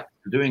step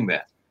to doing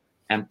that.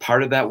 And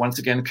part of that, once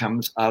again,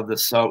 comes of the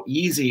so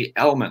easy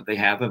element they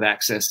have of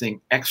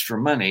accessing extra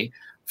money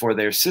for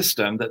their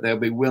system that they'll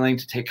be willing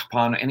to take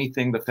upon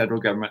anything the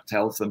federal government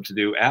tells them to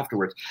do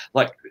afterwards.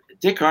 Like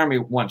Dick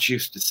Armey once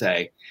used to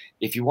say,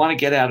 if you want to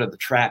get out of the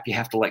trap, you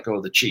have to let go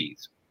of the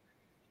cheese.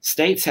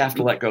 States have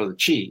to let go of the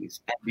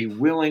cheese and be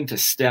willing to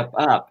step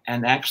up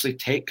and actually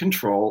take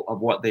control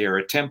of what they are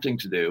attempting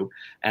to do,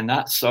 and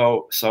not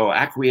so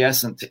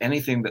acquiescent to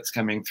anything that's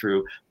coming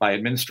through by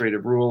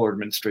administrative rule or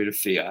administrative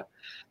fiat.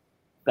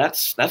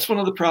 That's one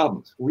of the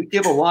problems. We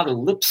give a lot of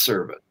lip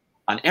service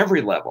on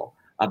every level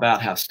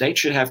about how states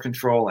should have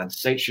control and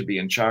states should be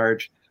in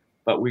charge,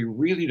 but we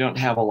really don't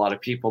have a lot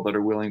of people that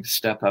are willing to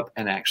step up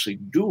and actually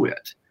do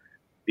it,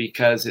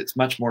 because it's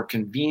much more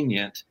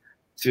convenient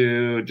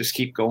to just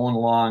keep going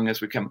along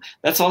as we come.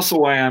 That's also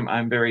why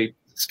I'm very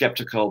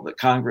skeptical that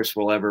Congress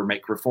will ever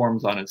make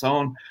reforms on its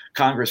own.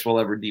 Congress will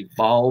ever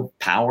devolve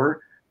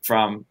power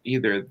from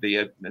either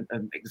the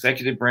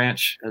executive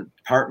branch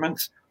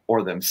departments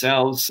or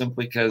themselves,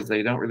 simply because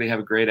they don't really have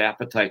a great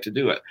appetite to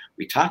do it.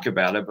 We talk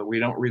about it, but we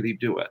don't really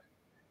do it.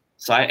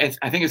 So I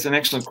think it's an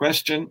excellent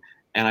question,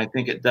 and I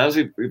think it does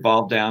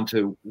evolve down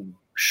to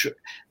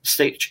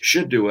states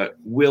should do it.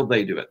 Will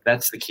they do it?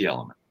 That's the key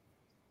element.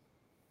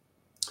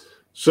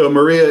 So,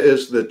 Maria,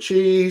 is the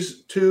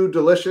cheese too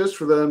delicious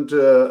for them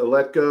to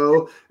let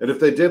go? And if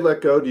they did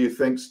let go, do you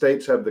think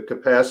states have the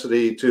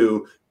capacity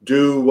to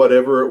do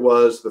whatever it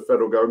was the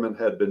federal government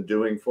had been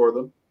doing for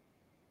them?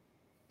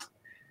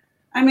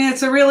 I mean,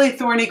 it's a really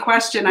thorny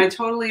question. I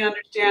totally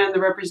understand the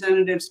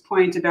representative's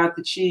point about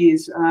the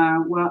cheese.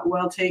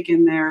 Well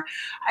taken there.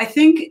 I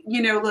think,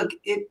 look,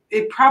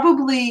 it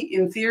probably,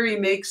 in theory,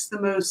 makes the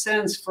most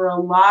sense for a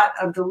lot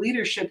of the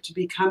leadership to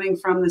be coming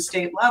from the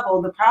state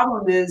level. The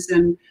problem is,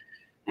 and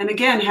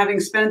again, having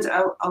spent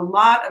a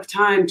lot of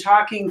time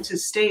talking to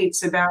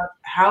states about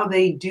how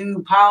they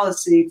do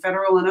policy,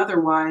 federal and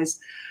otherwise,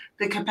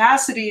 the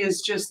capacity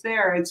is just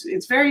there.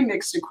 It's very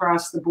mixed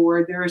across the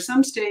board. There are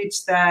some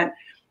states that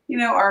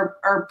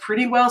are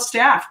pretty well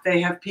staffed.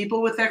 They have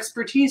people with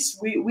expertise.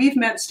 We've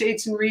met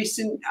states in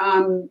recent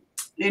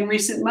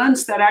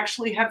months that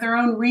actually have their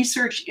own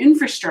research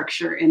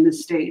infrastructure in the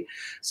state,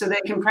 so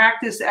they can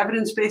practice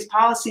evidence-based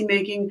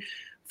policymaking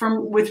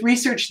with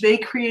research they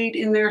create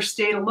in their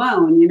state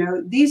alone.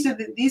 These are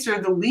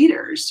the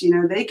leaders.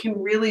 They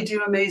can really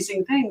do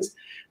amazing things.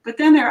 But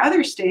then there are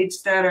other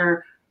states that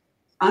are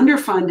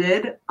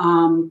underfunded,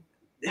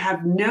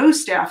 have no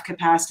staff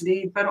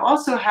capacity, but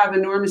also have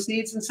enormous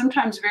needs and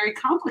sometimes very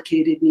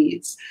complicated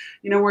needs,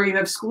 where you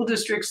have school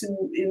districts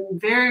in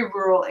very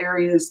rural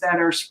areas that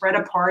are spread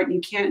apart and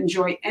you can't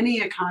enjoy any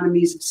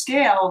economies of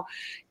scale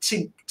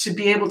to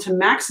be able to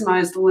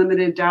maximize the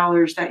limited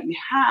dollars that you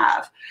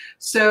have.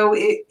 So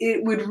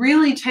it would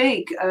really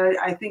take,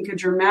 I think, a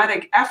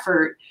dramatic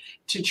effort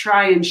to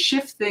try and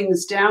shift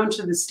things down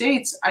to the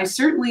states. I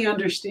certainly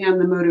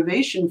understand the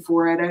motivation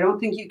for it. I don't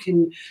think you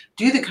can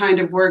do the kind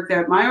of work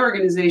that my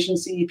organization,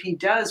 CEP,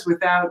 does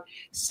without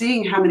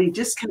seeing how many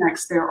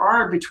disconnects there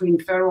are between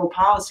federal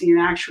policy and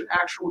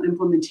actual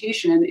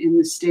implementation in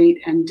the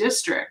state and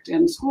district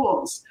and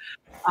schools.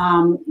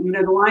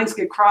 The lines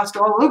get crossed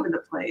all over the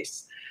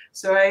place.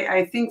 So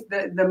I think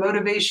that the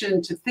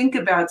motivation to think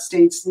about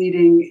states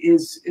leading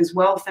is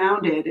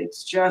well-founded.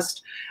 It's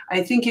just,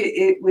 I think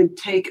it would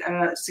take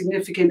a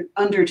significant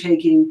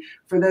undertaking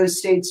for those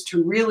states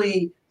to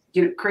really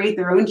create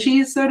their own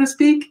cheese, so to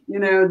speak.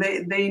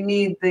 They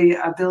need the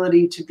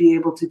ability to be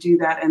able to do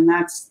that. And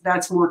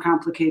that's more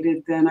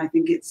complicated than I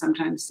think it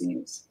sometimes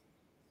seems.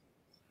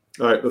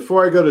 All right,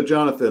 before I go to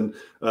Jonathan,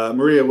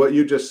 Maria, what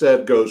you just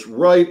said goes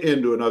right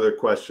into another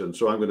question.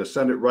 So I'm going to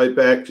send it right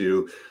back to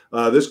you.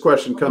 This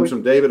question comes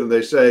from David, and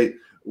they say,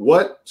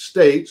 what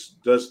states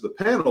does the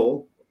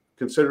panel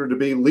consider to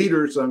be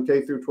leaders on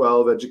K through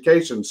 12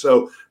 education?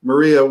 So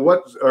Maria,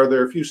 are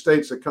there a few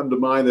states that come to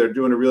mind that are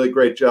doing a really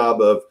great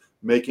job of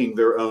making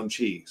their own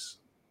cheese?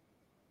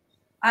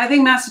 I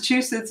think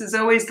Massachusetts is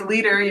always the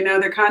leader.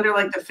 They're kind of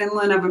like the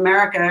Finland of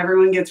America.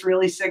 Everyone gets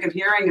really sick of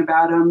hearing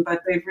about them,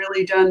 but they've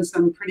really done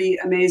some pretty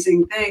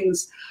amazing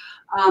things.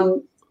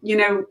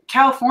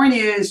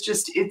 California is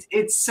just,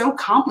 it's so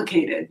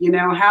complicated.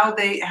 How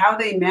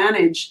they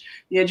manage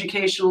the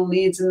educational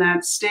needs in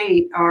that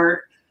state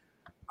are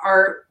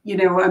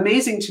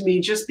amazing to me,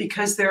 just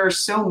because there are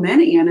so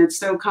many and it's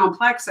so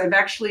complex. I've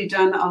actually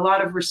done a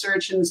lot of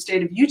research in the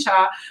state of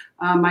Utah.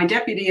 My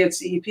deputy at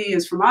CEP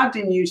is from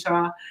Ogden,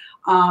 Utah.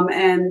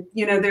 And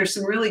there's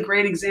some really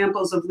great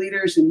examples of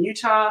leaders in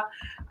Utah.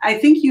 I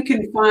think you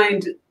can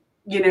find,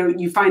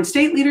 you find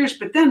state leaders,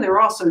 but then there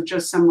are also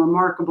just some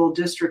remarkable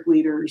district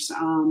leaders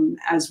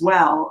as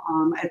well.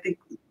 I think,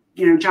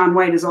 John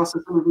White is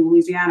also someone from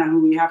Louisiana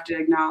who we have to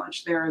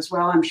acknowledge there as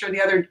well. I'm sure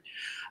the other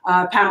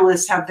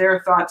panelists have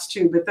their thoughts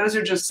too, but those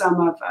are just some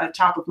of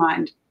top of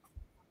mind.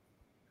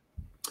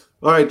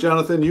 All right,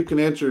 Jonathan, you can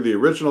answer the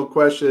original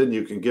question.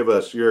 You can give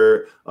us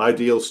your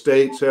ideal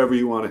states, however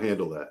you want to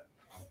handle that.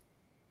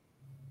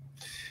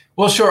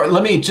 Well, sure.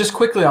 Let me just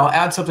quickly, I'll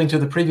add something to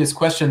the previous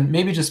question,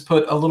 maybe just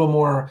put a little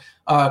more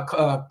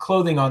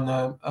clothing on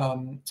the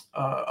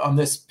on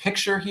this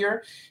picture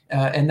here.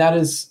 And that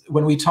is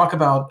when we talk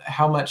about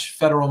how much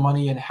federal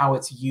money and how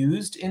it's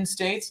used in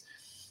states.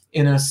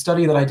 In a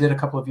study that I did a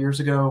couple of years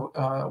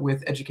ago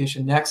with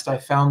Education Next, I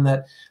found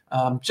that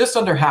just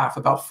under half,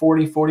 about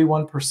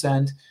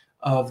 41%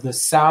 of the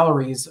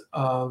salaries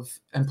of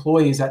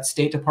employees at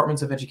state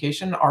departments of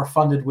education are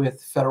funded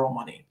with federal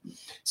money.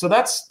 So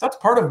that's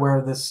part of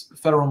where this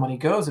federal money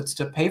goes. It's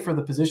to pay for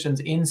the positions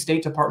in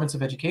state departments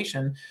of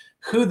education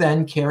who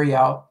then carry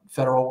out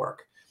federal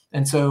work.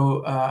 And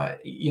so,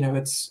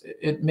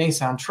 it may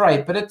sound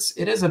trite, but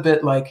it is a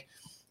bit like,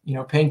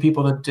 paying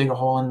people to dig a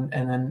hole and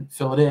then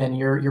fill it in.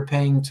 You're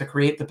paying to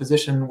create the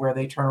position where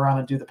they turn around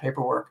and do the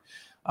paperwork.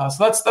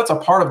 So that's a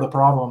part of the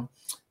problem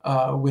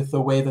with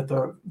the way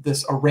that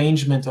this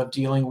arrangement of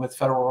dealing with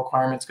federal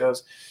requirements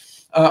goes.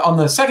 On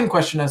the second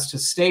question as to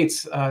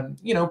states,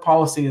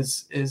 policy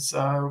is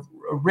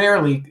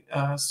rarely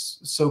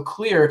so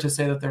clear to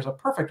say that there's a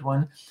perfect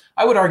one.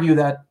 I would argue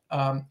that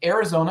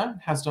Arizona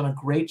has done a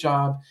great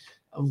job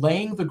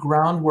laying the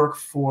groundwork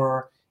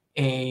for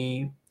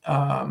a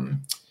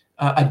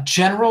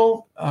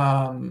general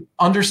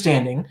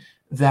understanding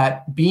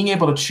that being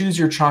able to choose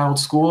your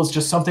child's school is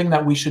just something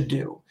that we should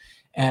do.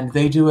 And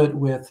they do it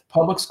with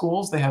public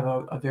schools. They have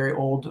a very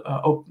old,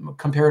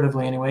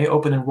 comparatively anyway,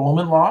 open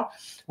enrollment law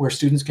where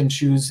students can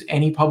choose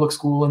any public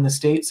school in the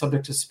state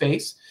subject to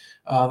space.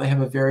 They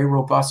have a very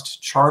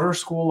robust charter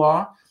school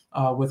law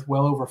with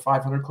well over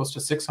 500, close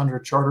to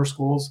 600 charter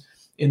schools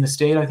in the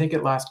state, I think,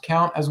 at last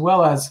count, as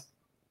well as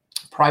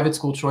private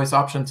school choice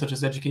options such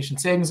as education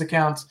savings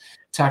accounts,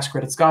 tax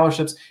credit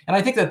scholarships. And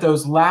I think that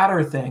those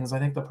latter things, I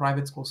think the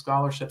private school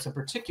scholarships in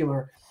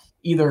particular,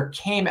 either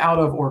came out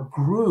of or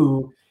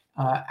grew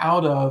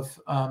out of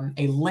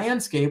a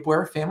landscape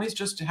where families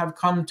just have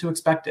come to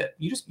expect it.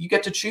 You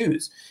get to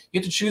choose. You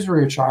get to choose where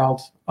your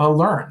child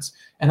learns.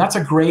 And that's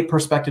a great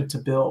perspective to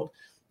build.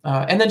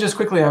 And then just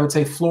quickly, I would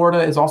say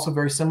Florida is also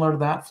very similar to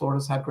that.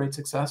 Florida's had great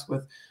success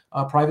with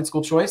private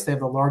school choice. They have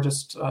the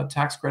largest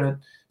tax credit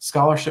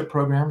scholarship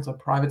program. It's a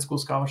private school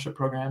scholarship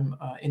program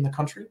in the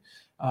country.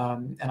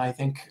 And I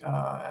think,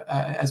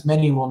 as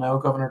many will know,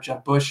 Governor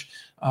Jeb Bush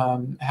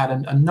had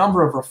a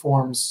number of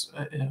reforms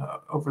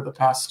over the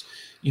past,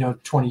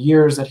 20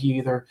 years that he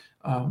either,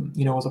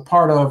 was a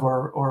part of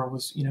or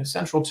was,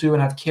 central to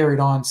and have carried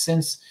on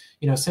since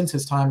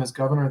his time as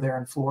governor there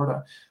in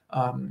Florida.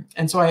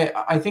 And so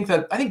I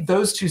think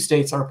those two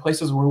states are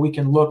places where we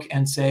can look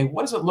and say,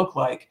 what does it look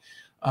like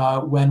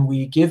when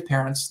we give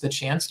parents the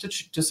chance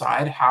to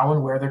decide how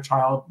and where their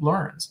child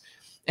learns?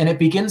 And it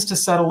begins to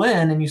settle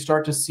in, and you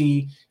start to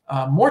see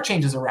more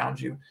changes around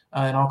you.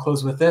 And I'll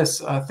close with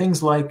this.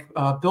 Things like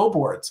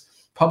billboards.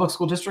 Public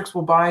school districts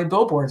will buy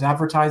billboards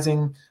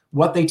advertising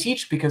what they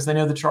teach because they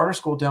know the charter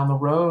school down the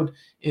road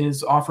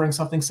is offering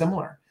something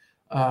similar.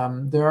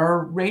 There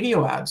are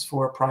radio ads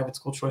for private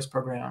school choice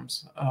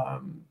programs.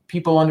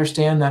 People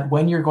understand that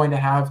when you're going to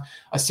have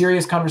a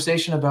serious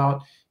conversation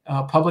about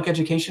public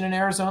education in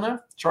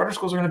Arizona, charter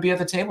schools are going to be at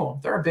the table.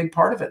 They're a big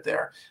part of it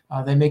there.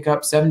 They make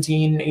up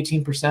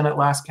 18% at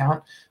last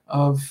count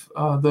of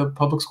the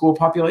public school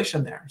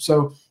population there.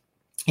 So,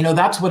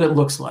 that's what it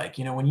looks like.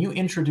 When you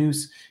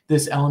introduce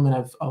this element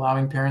of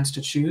allowing parents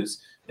to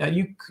choose,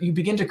 you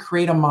begin to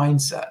create a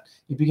mindset.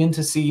 You begin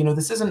to see,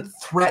 this isn't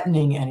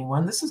threatening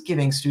anyone. This is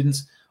giving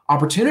students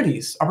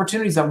opportunities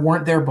that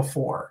weren't there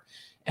before.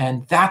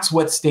 And that's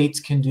what states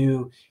can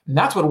do. And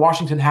that's what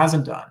Washington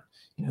hasn't done.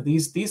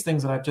 These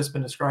things that I've just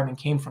been describing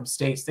came from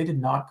states. They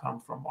did not come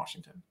from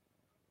Washington.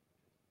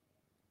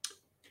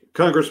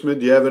 Congressman,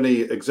 do you have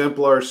any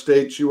exemplar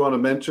states you want to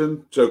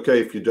mention? It's okay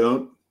if you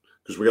don't,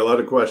 because we got a lot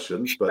of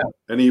questions, but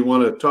any you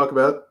want to talk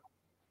about?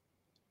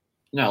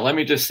 No, let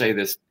me just say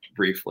this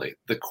briefly.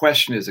 The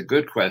question is a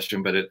good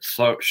question, but it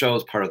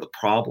shows part of the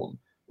problem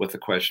with the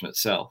question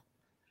itself.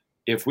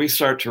 If we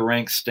start to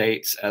rank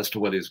states as to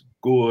what is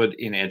good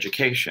in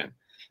education,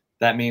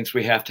 that means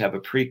we have to have a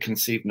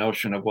preconceived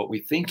notion of what we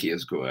think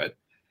is good.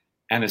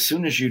 And as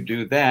soon as you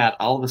do that,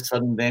 all of a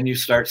sudden, then you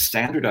start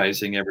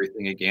standardizing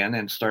everything again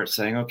and start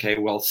saying, okay,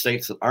 well,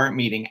 states that aren't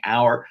meeting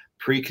our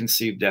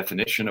preconceived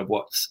definition of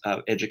what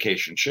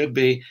education should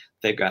be,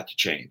 they've got to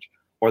change,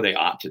 or they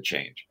ought to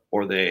change,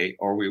 or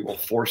we will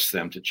force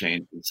them to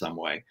change in some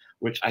way,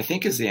 which I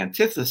think is the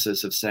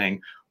antithesis of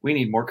saying we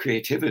need more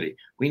creativity.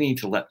 We need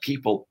to let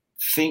people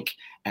think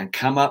and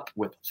come up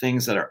with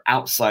things that are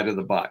outside of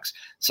the box.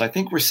 So I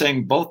think we're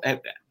saying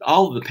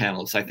all of the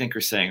panelists, I think,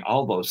 are saying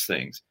all those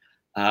things,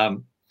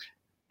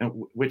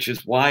 which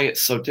is why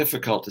it's so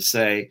difficult to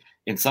say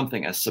in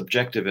something as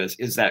subjective as,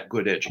 is that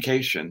good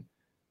education?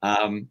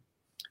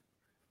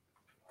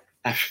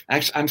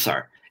 Actually, I'm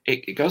sorry.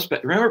 It goes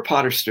back. Remember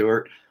Potter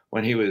Stewart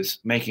when he was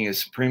making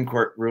his Supreme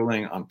Court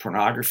ruling on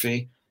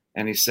pornography,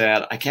 and he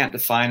said, I can't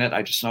define it.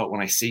 I just know it when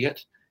I see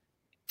it.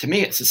 To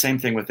me, it's the same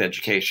thing with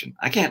education.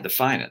 I can't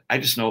define it. I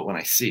just know it when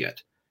I see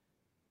it.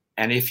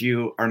 And if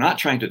you are not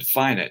trying to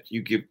define it,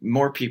 you give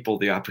more people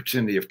the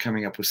opportunity of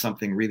coming up with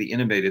something really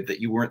innovative that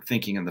you weren't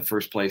thinking in the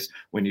first place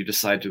when you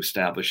decide to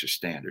establish your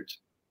standards.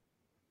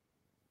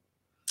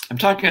 I'm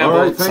talking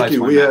about both sides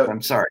of my mouth.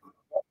 I'm sorry.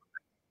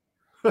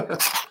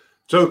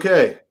 It's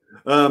okay.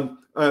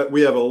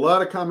 We have a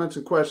lot of comments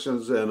and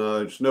questions, and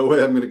there's no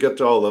way I'm going to get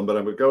to all of them, but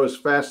I'm going to go as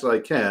fast as I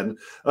can.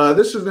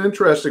 This is an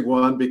interesting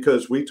one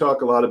because we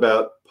talk a lot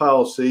about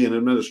policy and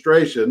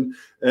administration,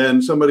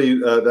 and somebody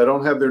that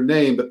don't have their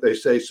name, but they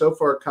say, so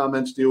far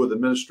comments deal with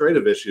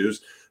administrative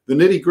issues. The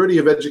nitty-gritty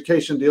of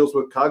education deals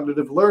with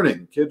cognitive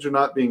learning. Kids are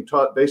not being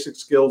taught basic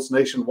skills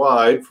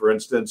nationwide, for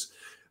instance,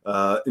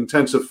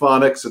 intensive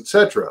phonics,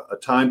 etc. A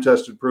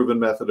time-tested, proven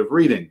method of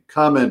reading.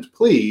 Comment,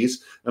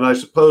 please. And I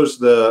suppose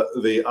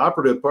the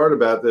operative part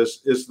about this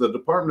is the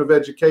Department of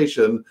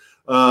Education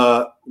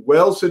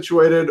well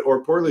situated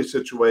or poorly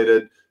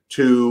situated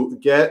to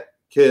get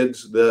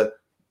kids the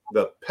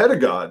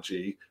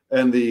pedagogy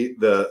and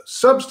the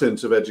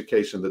substance of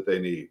education that they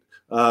need.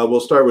 We'll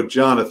start with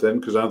Jonathan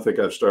because I don't think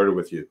I've started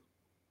with you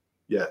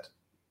yet.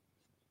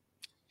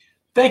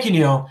 Thank you,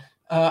 Neil.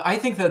 I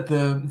think that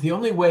the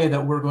only way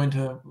that we're going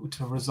to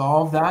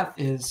resolve that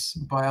is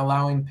by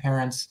allowing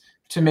parents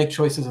to make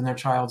choices in their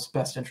child's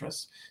best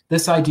interests.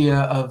 This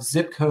idea of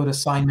zip code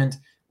assignment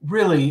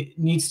really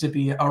needs to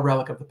be a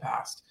relic of the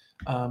past.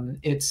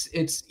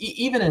 It's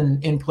even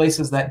in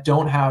places that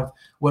don't have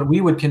what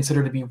we would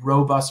consider to be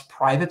robust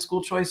private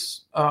school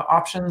choice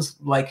options,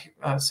 like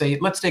say,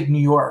 let's take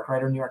New York,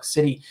 right, or New York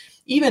City.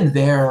 Even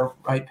there,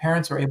 right,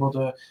 parents are able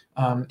to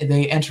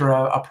they enter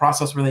a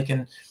process where they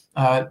can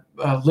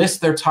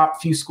list their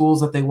top few schools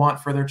that they want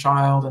for their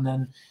child, and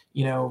then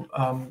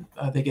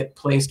they get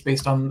placed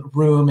based on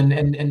room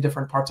and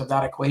different parts of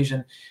that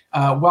equation.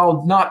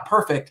 While not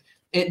perfect,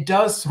 it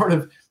does sort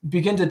of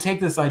begin to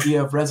take this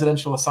idea of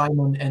residential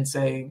assignment and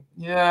say,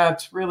 yeah,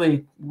 it's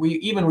really,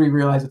 we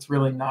realize it's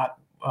really not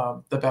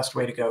the best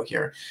way to go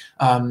here.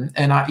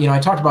 And I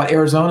talked about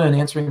Arizona and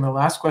answering the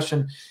last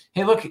question.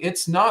 Hey, look,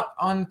 it's not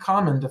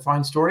uncommon to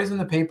find stories in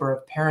the paper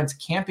of parents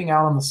camping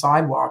out on the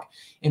sidewalk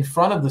in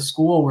front of the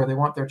school where they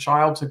want their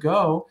child to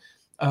go,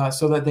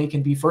 so that they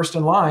can be first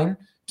in line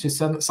to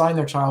sign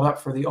their child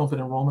up for the open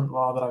enrollment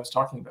law that I was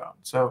talking about.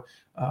 So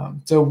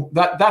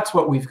that's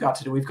what we've got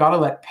to do. We've got to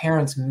let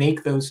parents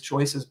make those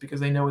choices because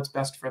they know it's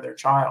best for their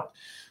child.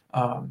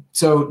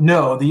 So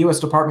no, the U.S.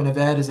 Department of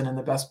Ed isn't in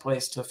the best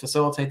place to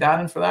facilitate that.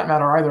 And for that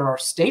matter, either our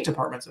state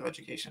departments of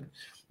education.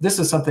 This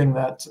is something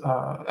that,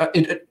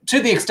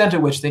 to the extent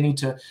at which they need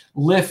to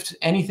lift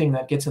anything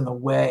that gets in the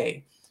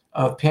way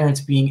of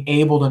parents being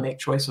able to make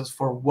choices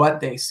for what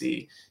they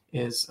see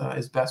is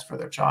best for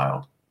their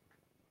child.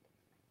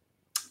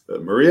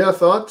 Maria,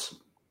 thoughts?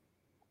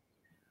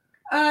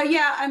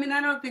 Yeah, I mean,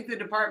 I don't think the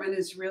department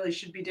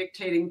should be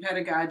dictating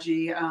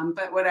pedagogy,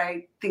 but what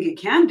I think it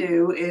can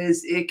do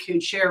is it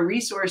could share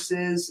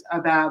resources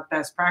about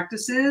best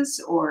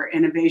practices or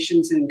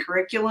innovations in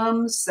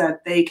curriculums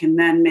that they can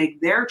then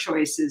make their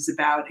choices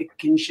about. It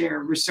can share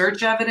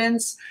research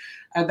evidence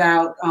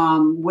about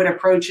what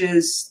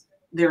approaches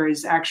there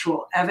is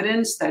actual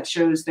evidence that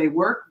shows they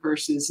work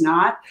versus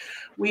not.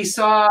 We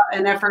saw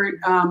an effort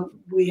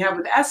we have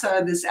with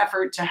ESSA, this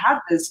effort to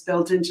have this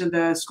built into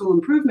the school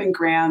improvement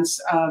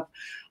grants of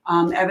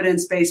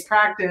evidence-based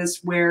practice,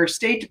 where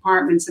state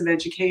departments of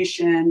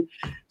education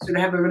sort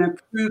of have an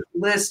approved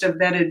list of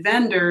vetted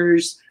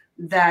vendors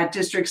that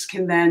districts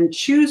can then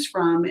choose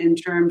from in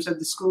terms of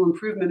the school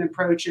improvement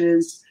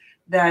approaches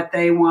that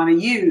they want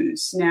to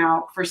use.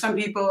 Now, for some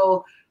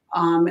people,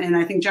 and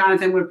I think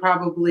Jonathan would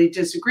probably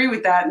disagree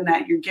with that, in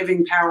that you're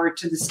giving power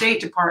to the state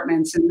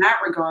departments in that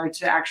regard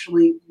to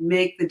actually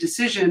make the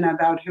decision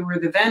about who are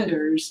the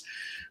vendors.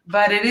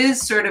 But it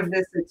is sort of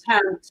this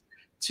attempt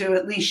to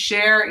at least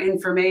share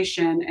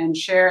information and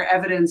share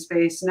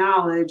evidence-based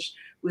knowledge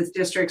with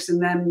districts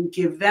and then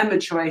give them a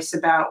choice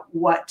about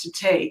what to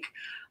take.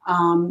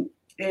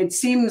 It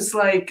seems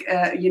like,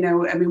 I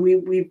mean,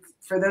 we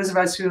for those of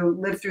us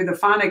who lived through the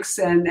phonics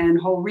and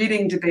whole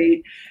reading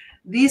debate,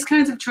 these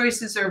kinds of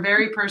choices are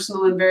very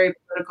personal and very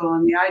political.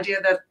 And the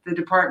idea that the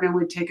department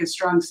would take a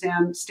strong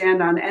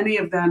stand on any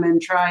of them and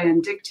try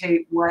and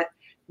dictate what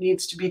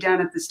needs to be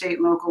done at the state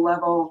and local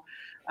level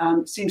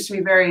seems to me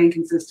very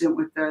inconsistent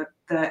with the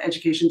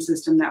education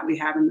system that we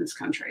have in this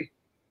country.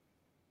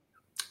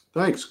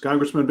 Thanks.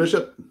 Congressman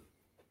Bishop?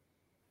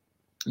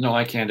 No,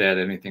 I can't add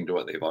anything to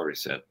what they've already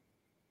said.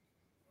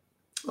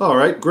 All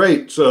right,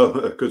 great. So,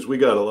 because we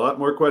got a lot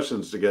more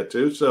questions to get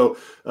to. So,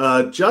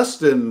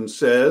 Justin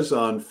says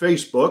on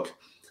Facebook,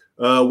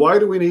 why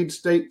do we need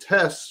state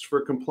tests for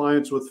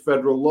compliance with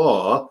federal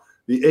law?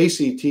 The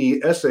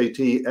ACT,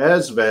 SAT,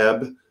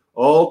 ASVAB,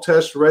 all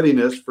test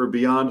readiness for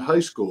beyond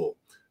high school.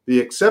 The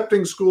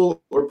accepting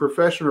school or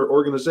profession or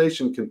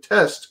organization can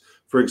test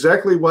for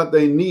exactly what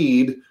they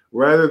need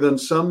rather than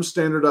some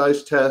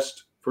standardized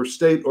test for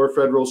state or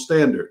federal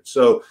standards.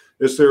 So,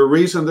 is there a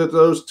reason that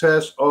those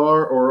tests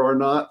are or are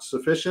not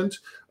sufficient?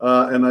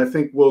 And I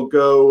think we'll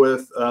go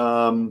with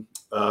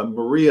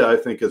Maria, I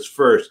think, is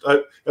first.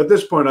 At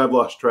this point, I've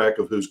lost track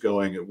of who's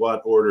going in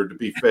what order, to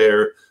be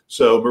fair.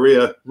 So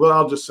Maria, well,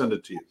 I'll just send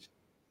it to you.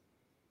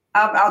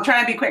 I'll try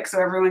and be quick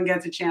so everyone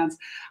gets a chance.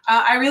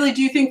 I really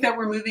do think that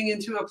we're moving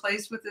into a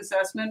place with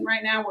assessment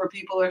right now where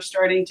people are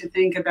starting to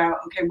think about,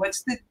 okay,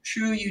 what's the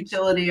true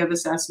utility of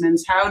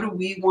assessments? How do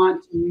we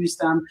want to use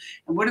them?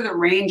 And what are the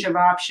range of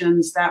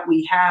options that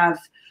we have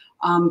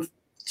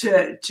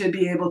to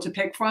be able to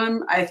pick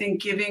from? I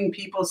think giving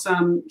people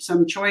some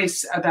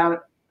choice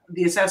about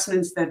the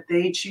assessments that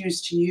they choose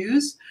to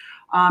use,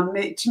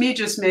 to me,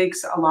 just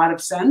makes a lot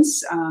of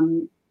sense.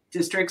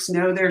 Districts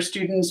know their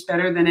students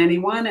better than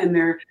anyone, and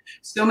there are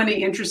so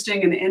many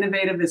interesting and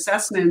innovative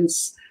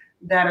assessments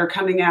that are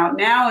coming out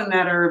now and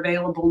that are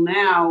available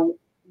now.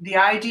 The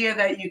idea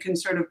that you can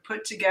sort of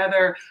put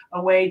together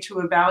a way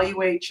to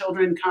evaluate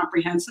children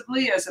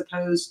comprehensively as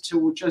opposed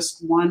to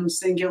just one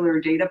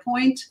singular data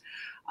point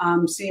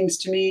seems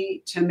to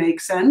me to make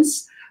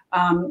sense.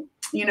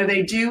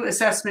 They do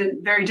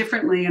assessment very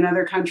differently in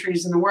other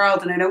countries in the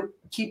world, and I don't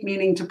keep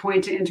meaning to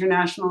point to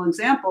international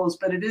examples,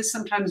 but it is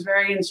sometimes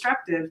very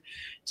instructive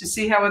to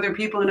see how other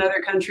people in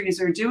other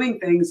countries are doing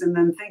things and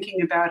then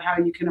thinking about how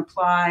you can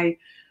apply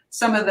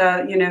some of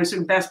the,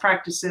 sort of best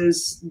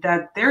practices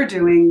that they're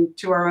doing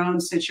to our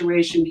own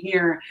situation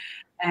here.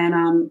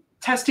 And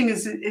testing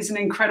is an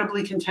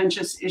incredibly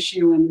contentious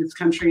issue in this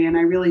country, and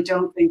I really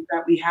don't think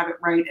that we have it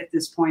right at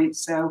this point.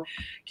 So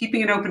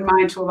keeping an open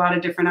mind to a lot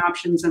of different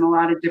options and a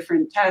lot of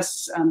different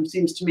tests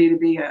seems to me to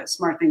be a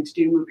smart thing to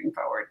do moving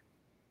forward.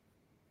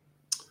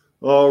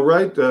 All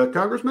right,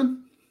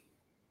 Congressman?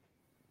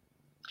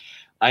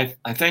 I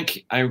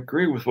think I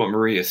agree with what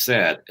Maria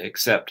said,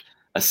 except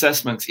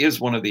assessments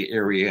is one of the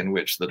area in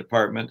which the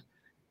department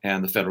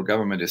and the federal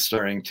government is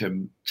starting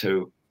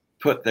to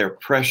put their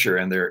pressure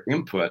and their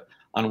input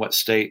on what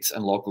states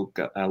and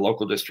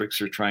local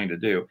districts are trying to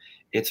do.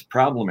 It's a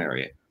problem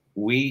area.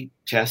 We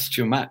test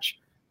too much.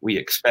 We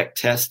expect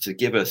tests to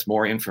give us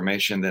more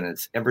information than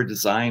it's ever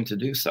designed to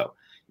do so.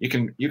 You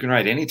can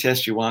write any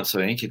test you want so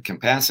any kid can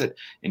pass it,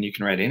 and you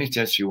can write any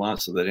test you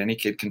want so that any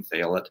kid can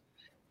fail it.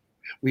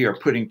 We are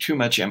putting too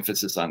much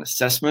emphasis on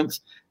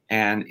assessments,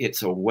 and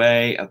it's a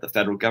way of the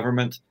federal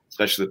government,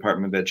 especially the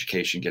Department of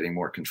Education, getting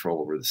more control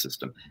over the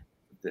system.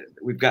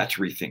 We've got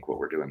to rethink what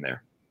we're doing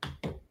there.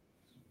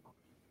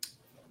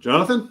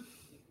 Jonathan?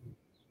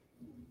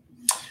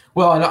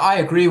 Well, and I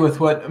agree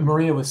with what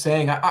Maria was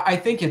saying. I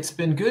think it's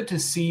been good to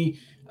see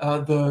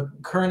the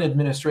current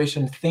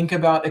administration think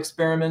about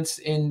experiments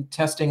in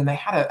testing. And they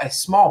had a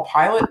small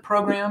pilot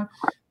program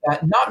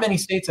that not many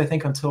states, I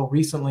think, until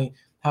recently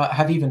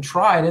have even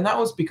tried. And that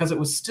was because it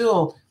was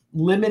still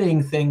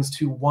limiting things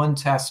to one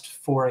test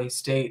for a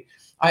state.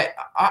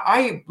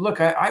 I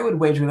would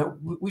wager that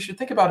we should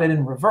think about it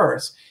in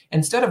reverse.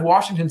 Instead of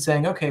Washington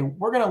saying, okay,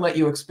 we're going to let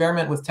you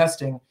experiment with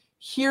testing.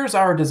 Here's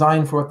our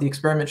design for what the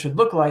experiment should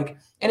look like.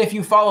 And if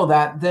you follow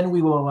that, then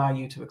we will allow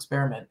you to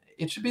experiment.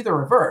 It should be the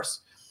reverse.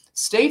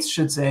 States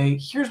should say,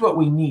 here's what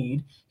we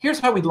need. Here's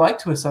how we'd like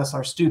to assess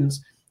our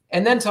students.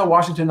 And then tell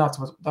Washington that's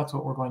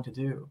what we're going to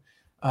do.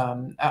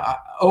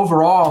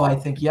 Overall, I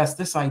think, yes,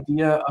 this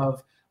idea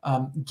of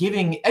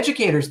giving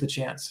educators the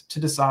chance to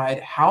decide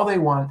how they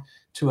want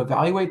to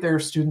evaluate their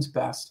students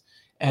best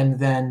and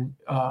then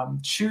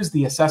choose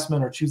the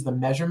assessment or choose the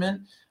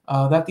measurement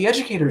that the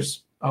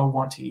educators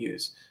want to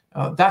use.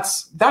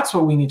 That's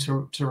what we need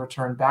to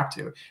return back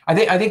to.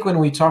 I think when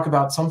we talk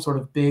about some sort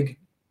of big,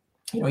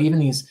 even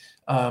these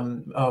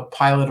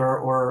pilot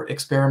or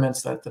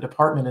experiments that the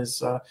department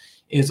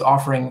is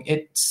offering,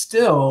 it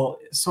still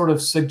sort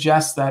of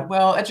suggests that,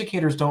 well,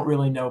 educators don't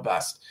really know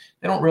best.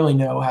 They don't really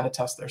know how to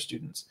test their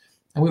students.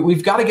 And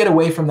we've got to get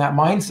away from that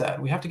mindset.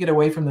 We have to get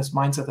away from this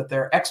mindset that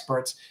there are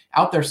experts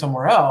out there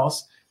somewhere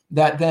else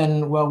that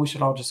then, well, we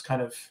should all just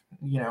kind of,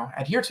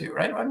 adhere to,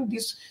 right? I mean,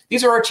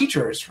 these are our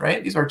teachers,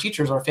 right? These are our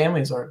teachers, our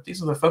families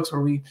these are the folks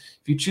where if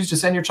you choose to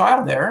send your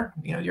child there,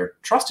 you're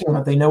trusting them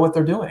that they know what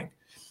they're doing.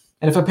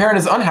 And if a parent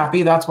is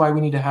unhappy, that's why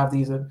we need to have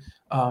these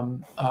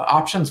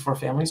options for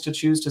families to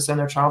choose to send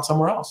their child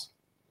somewhere else.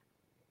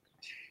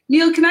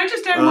 Neil, can I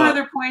just add one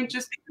other point?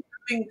 Just because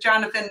something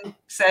Jonathan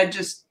said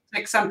just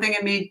picked something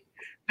in me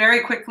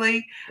very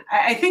quickly.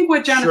 I think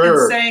what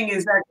Jonathan's saying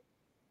is that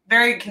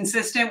very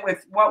consistent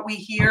with what we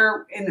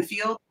hear in the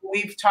field.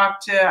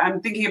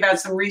 I'm thinking about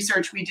some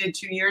research we did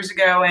 2 years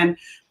ago, and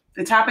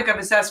the topic of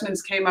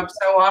assessments came up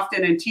so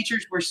often, and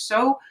teachers were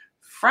so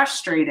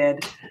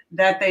frustrated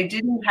that they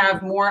didn't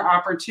have more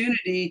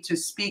opportunity to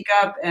speak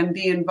up and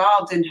be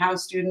involved in how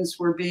students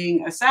were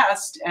being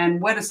assessed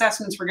and what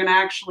assessments were going to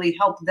actually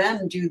help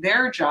them do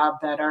their job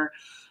better.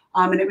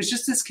 And it was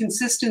just this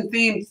consistent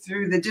theme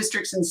through the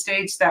districts and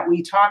states that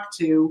we talked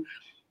to,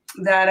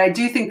 that I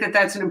do think that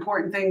that's an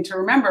important thing to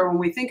remember when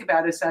we think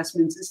about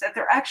assessments, is that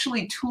they're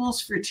actually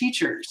tools for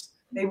teachers.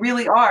 They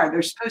really are.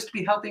 They're supposed to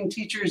be helping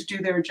teachers do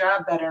their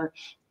job better.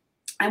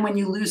 And when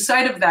you lose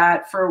sight of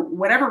that for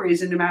whatever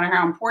reason, no matter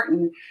how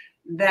important,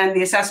 then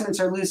the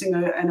assessments are losing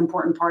an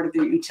important part of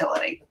their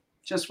utility.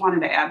 Just wanted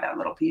to add that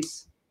little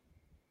piece.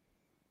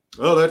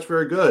 Oh, that's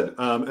very good.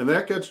 And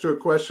that gets to a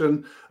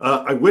question.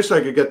 I wish I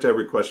could get to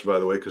every question, by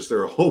the way, because there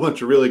are a whole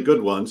bunch of really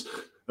good ones.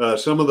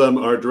 Some of them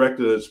are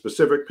directed at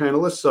specific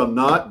panelists, some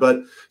not. But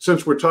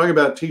since we're talking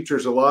about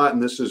teachers a lot,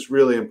 and this is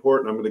really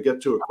important, I'm going to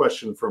get to a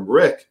question from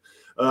Rick,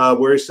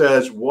 where he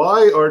says,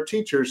 why are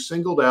teachers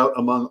singled out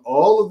among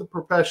all of the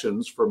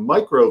professions for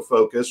micro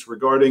focus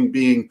regarding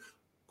being,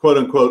 quote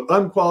unquote,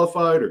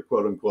 unqualified or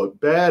quote unquote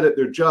bad at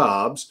their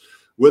jobs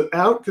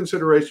without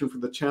consideration for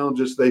the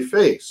challenges they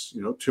face?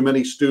 Too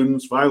many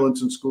students,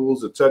 violence in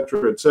schools, et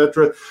cetera, et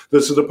cetera.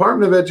 Does the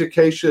Department of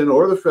Education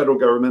or the federal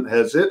government,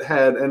 has it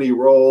had any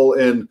role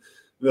in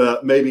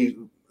maybe,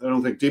 I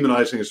don't think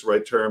demonizing is the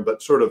right term,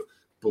 but sort of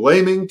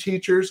blaming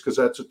teachers, because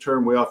that's a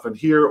term we often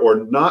hear,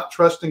 or not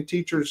trusting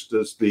teachers?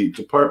 Does the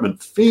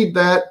department feed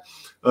that?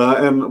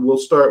 And we'll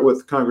start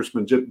with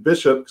Congressman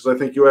Bishop, because I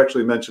think you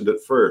actually mentioned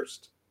it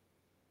first.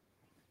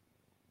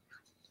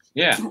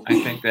 Yeah,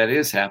 I think that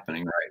is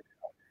happening right now.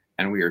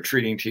 And we are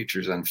treating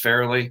teachers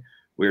unfairly.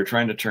 We are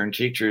trying to turn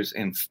teachers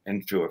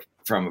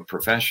from a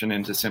profession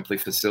into simply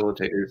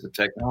facilitators of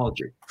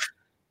technology.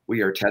 We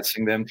are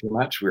testing them too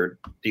much. We're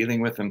dealing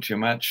with them too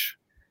much.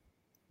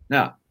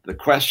 Now, the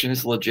question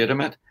is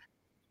legitimate.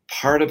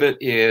 Part of it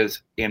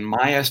is, in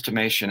my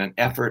estimation, an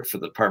effort for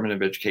the Department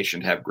of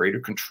Education to have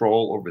greater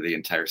control over the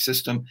entire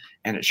system,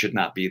 and it should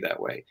not be that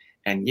way.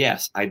 And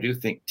yes, I do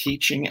think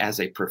teaching as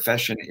a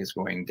profession is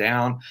going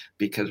down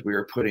because we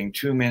are putting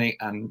too many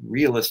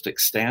unrealistic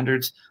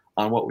standards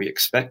on what we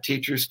expect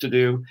teachers to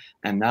do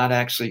and not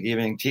actually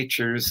giving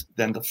teachers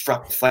then the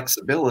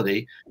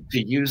flexibility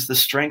to use the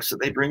strengths that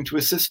they bring to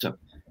a system.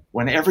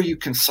 whenever you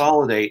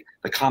consolidate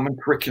the common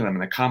curriculum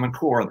and the common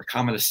core and the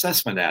common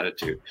assessment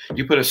attitude,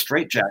 you put a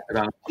straitjacket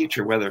on a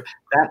teacher, whether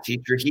that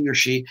teacher, he or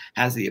she,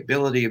 has the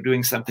ability of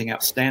doing something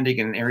outstanding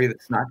in an area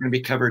that's not going to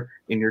be covered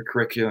in your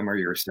curriculum or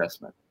your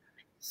assessment.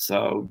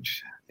 So,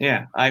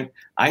 yeah,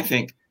 I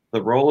think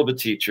the role of a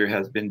teacher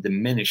has been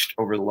diminished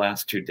over the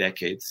last 2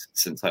 decades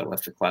since I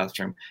left the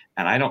classroom,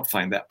 and I don't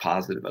find that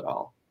positive at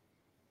all.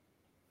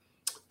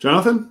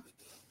 Jonathan?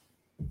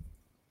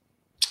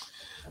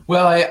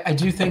 Well, I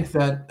do think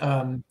that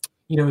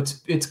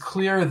it's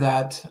clear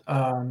that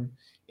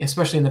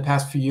especially in the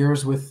past few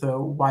years with the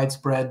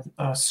widespread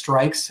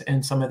strikes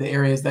in some of the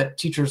areas, that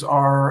teachers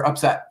are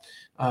upset.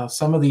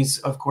 Some of these,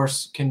 of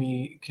course, can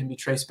be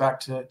traced back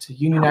to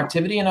union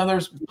activity, and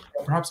others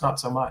perhaps not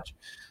so much.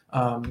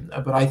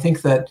 But I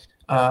think that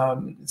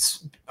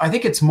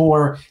it's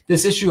more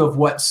this issue of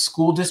what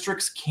school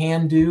districts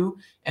can do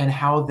and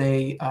how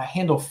they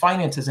handle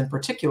finances in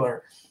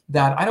particular,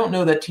 that I don't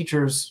know that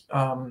teachers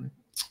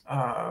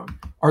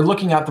are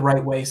looking at the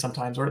right way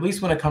sometimes, or at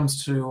least when it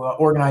comes to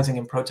organizing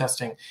and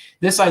protesting.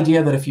 This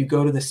idea that if you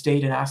go to the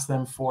state and ask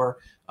them for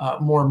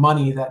more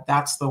money,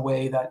 that's the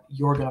way that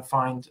you're going to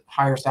find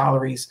higher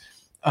salaries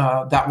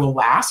that will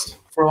last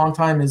for a long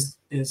time is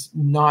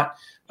not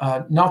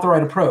the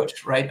right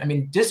approach, right? I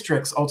mean,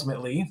 districts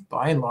ultimately,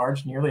 by and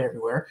large, nearly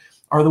everywhere,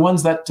 are the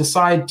ones that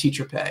decide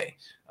teacher pay.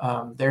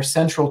 They're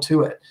central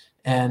to it.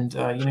 And,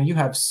 you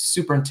have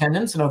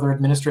superintendents and other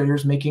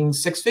administrators making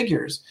 6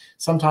 figures,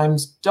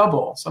 sometimes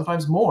double,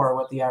 sometimes more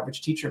what the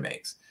average teacher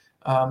makes.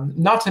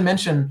 Not to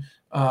mention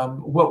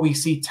what we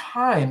see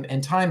time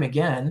and time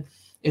again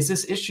is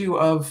this issue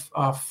of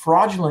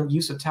fraudulent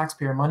use of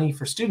taxpayer money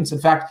for students. In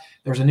fact,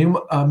 there's a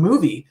new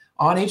movie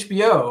on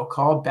HBO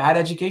called Bad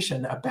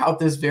Education about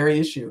this very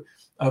issue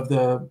of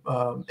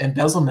the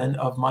embezzlement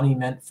of money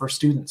meant for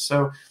students.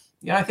 So,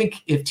 I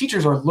think if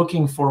teachers are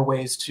looking for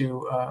ways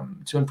to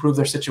improve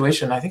their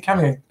situation, I think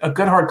having a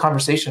good hard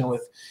conversation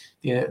with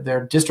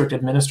their district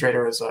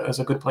administrator is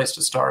a good place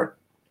to start.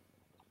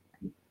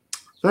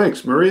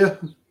 Thanks, Maria.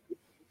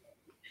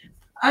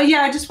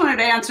 I just wanted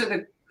to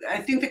answer I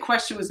think the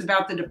question was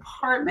about the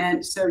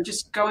department. So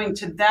just going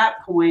to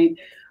that point,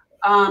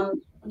 I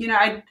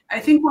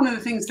think one of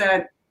the things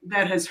that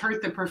has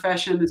hurt the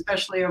profession,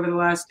 especially over the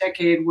last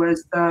decade,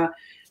 was the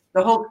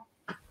whole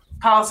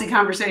policy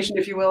conversation,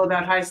 if you will,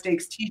 about high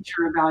stakes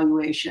teacher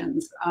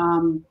evaluations.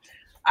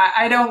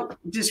 I don't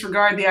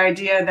disregard the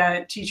idea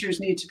that teachers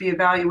need to be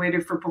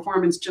evaluated for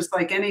performance just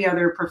like any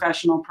other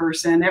professional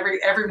person.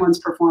 Everyone's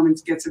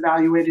performance gets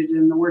evaluated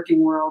in the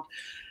working world.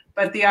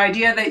 But the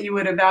idea that you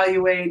would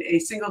evaluate a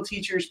single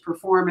teacher's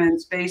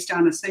performance based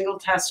on a single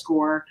test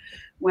score,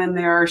 when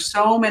there are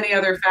so many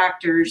other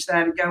factors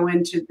that go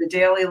into the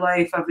daily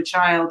life of a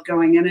child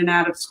going in and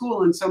out of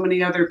school, and so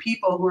many other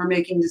people who are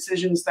making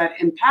decisions that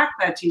impact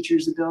that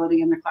teacher's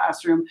ability in the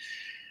classroom,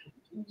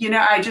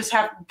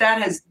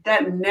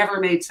 that never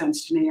made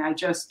sense to me. I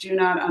just do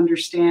not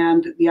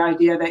understand the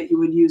idea that you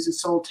would use a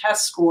sole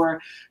test score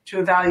to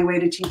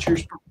evaluate a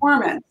teacher's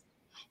performance.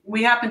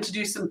 We happened to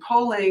do some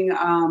polling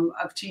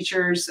of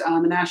teachers,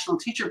 a national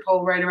teacher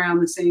poll right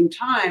around the same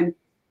time.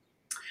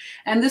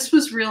 And this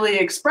was really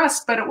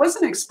expressed, but it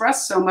wasn't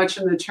expressed so much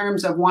in the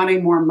terms of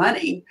wanting more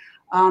money.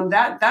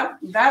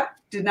 That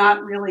did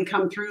not really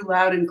come through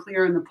loud and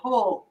clear in the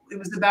poll. It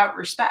was about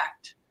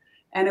respect.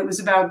 And it was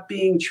about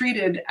being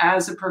treated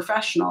as a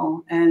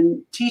professional,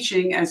 and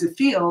teaching as a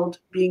field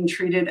being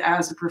treated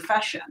as a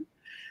profession.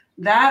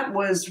 That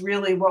was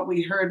really what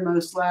we heard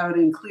most loud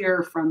and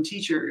clear from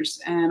teachers.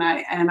 And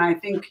I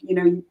think,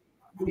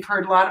 we've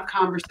heard a lot of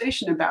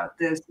conversation about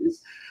this.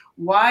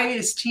 Why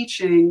is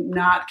teaching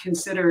not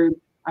considered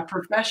a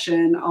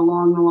profession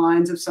along the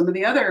lines of some of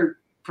the other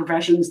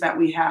professions that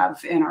we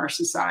have in our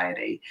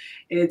society?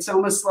 It's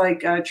almost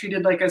like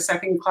treated like a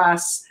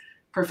second-class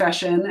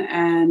profession.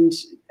 And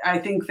I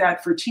think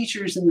that for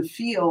teachers in the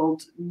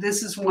field,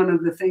 this is one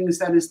of the things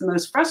that is the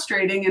most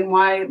frustrating, and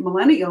why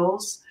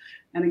millennials,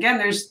 and again,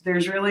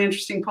 there's really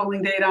interesting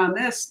polling data on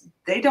this,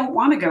 they don't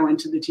want to go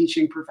into the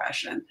teaching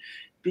profession,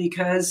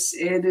 because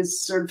it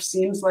is sort of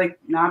seems like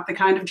not the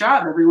kind of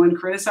job. Everyone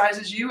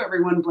criticizes you.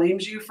 Everyone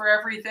blames you for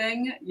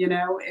everything.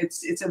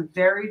 It's a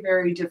very,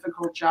 very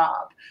difficult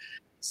job.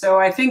 So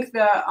I think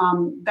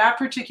that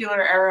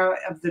particular era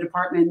of the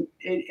department,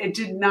 it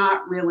did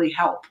not really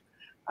help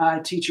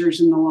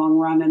teachers in the long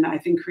run, and I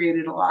think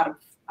created a lot of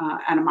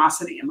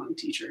animosity among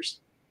teachers.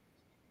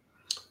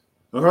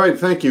 All right,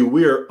 thank you.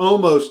 We are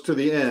almost to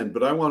the end,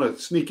 but I want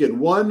to sneak in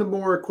one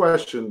more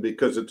question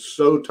because it's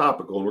so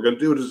topical, and we're going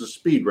to do it as a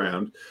speed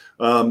round.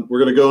 We're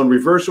going to go in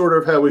reverse order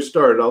of how we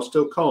started. I'll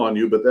still call on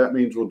you, but that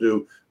means we'll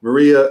do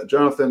Maria,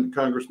 Jonathan,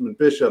 Congressman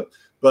Bishop.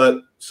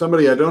 But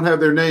somebody, I don't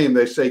have their name,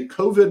 they say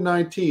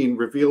COVID-19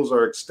 reveals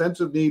our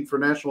extensive need for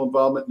national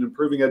involvement in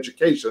improving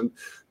education.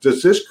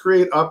 Does this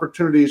create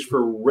opportunities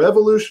for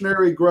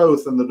revolutionary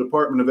growth in the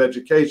Department of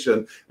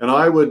Education? And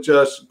I would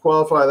just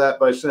qualify that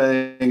by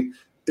saying,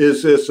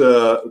 is this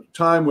a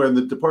time when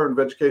the Department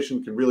of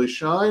Education can really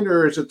shine,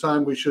 or is it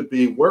time we should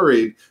be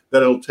worried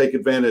that it'll take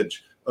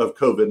advantage of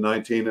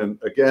COVID-19. And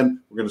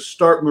again, we're going to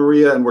start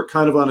Maria, and we're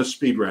kind of on a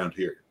speed round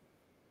here.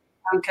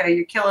 Okay,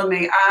 you're killing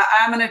me.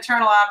 I'm an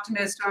eternal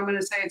optimist, so I'm going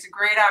to say it's a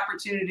great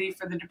opportunity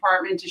for the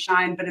department to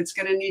shine, but it's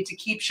going to need to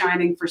keep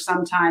shining for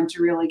some time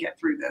to really get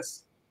through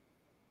this.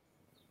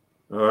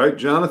 All right,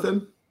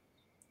 Jonathan?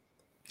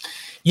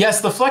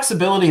 Yes, the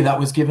flexibility that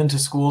was given to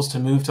schools to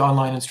move to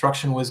online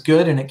instruction was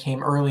good, and it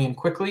came early and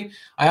quickly.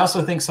 I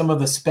also think some of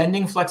the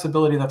spending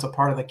flexibility that's a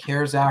part of the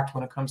CARES Act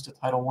when it comes to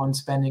Title I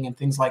spending and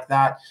things like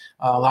that,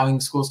 allowing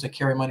schools to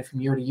carry money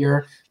from year to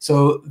year.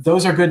 So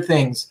those are good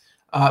things.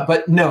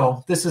 But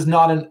no, this is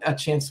not a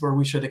chance where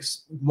we should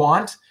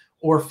want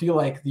or feel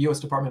like the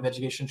U.S. Department of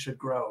Education should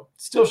grow.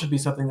 It still should be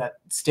something that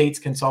states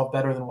can solve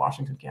better than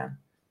Washington can.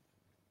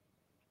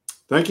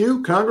 Thank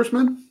you,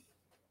 Congressman.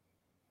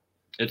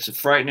 It's a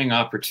frightening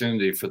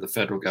opportunity for the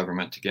federal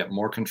government to get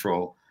more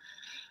control.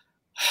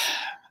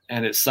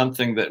 And it's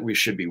something that we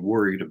should be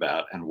worried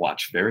about and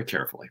watch very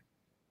carefully.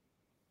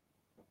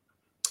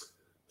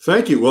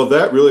 Thank you. Well,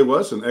 that really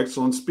was an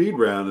excellent speed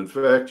round. In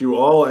fact, you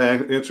all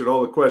answered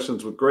all the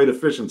questions with great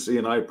efficiency,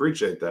 and I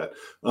appreciate that.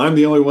 I'm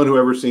the only one who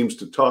ever seems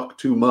to talk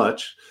too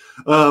much.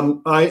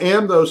 I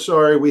am, though,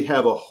 sorry, we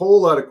have a whole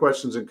lot of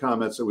questions and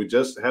comments that we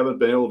just haven't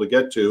been able to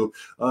get to.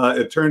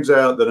 It turns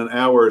out that an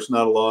hour is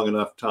not a long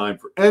enough time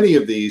for any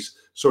of these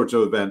sorts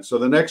of events. So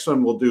the next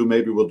one we'll do,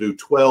 maybe we'll do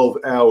 12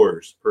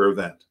 hours per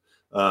event.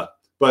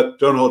 But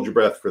don't hold your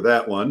breath for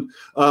that one.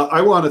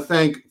 I want to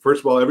thank, first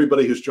of all,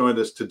 everybody who's joined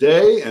us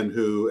today and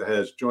who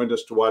has joined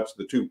us to watch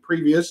the two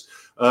previous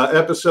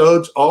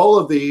episodes. All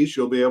of these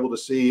you'll be able to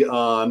see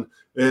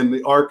in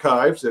the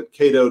archives at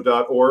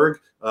cato.org.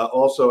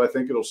 Also, I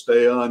think it'll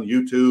stay on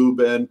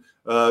YouTube and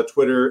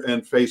Twitter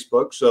and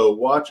Facebook. So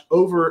watch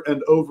over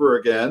and over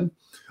again.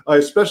 I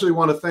especially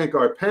want to thank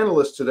our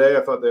panelists today.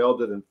 I thought they all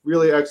did a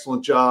really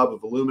excellent job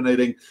of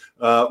illuminating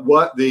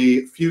what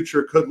the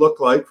future could look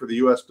like for the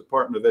U.S.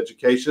 Department of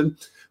Education.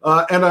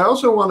 And I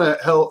also want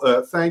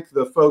to thank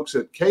the folks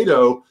at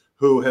Cato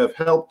who have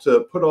helped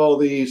to put all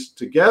these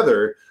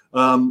together.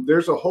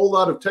 There's a whole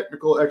lot of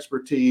technical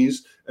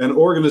expertise and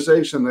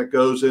organization that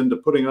goes into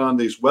putting on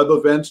these web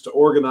events to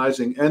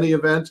organizing any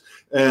event.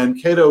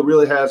 And Cato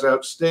really has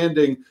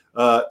outstanding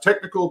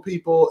technical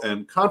people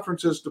and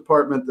conferences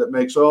department that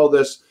makes all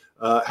this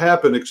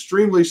happen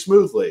extremely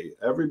smoothly.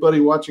 Everybody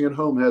watching at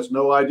home has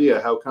no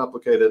idea how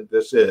complicated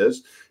this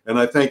is. And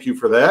I thank you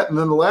for that. And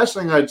then the last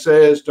thing I'd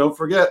say is don't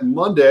forget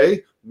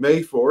Monday,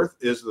 May 4th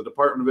is the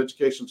Department of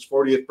Education's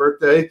 40th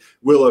birthday.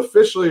 We'll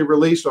officially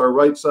release our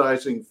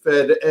right-sizing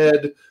Fed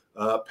Ed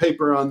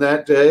paper on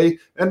that day,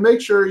 and make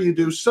sure you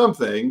do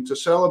something to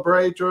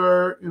celebrate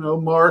or,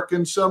 mark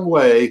in some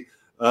way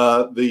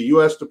the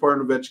U.S.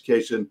 Department of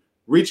Education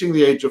reaching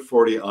the age of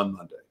 40 on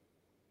Monday.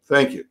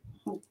 Thank you.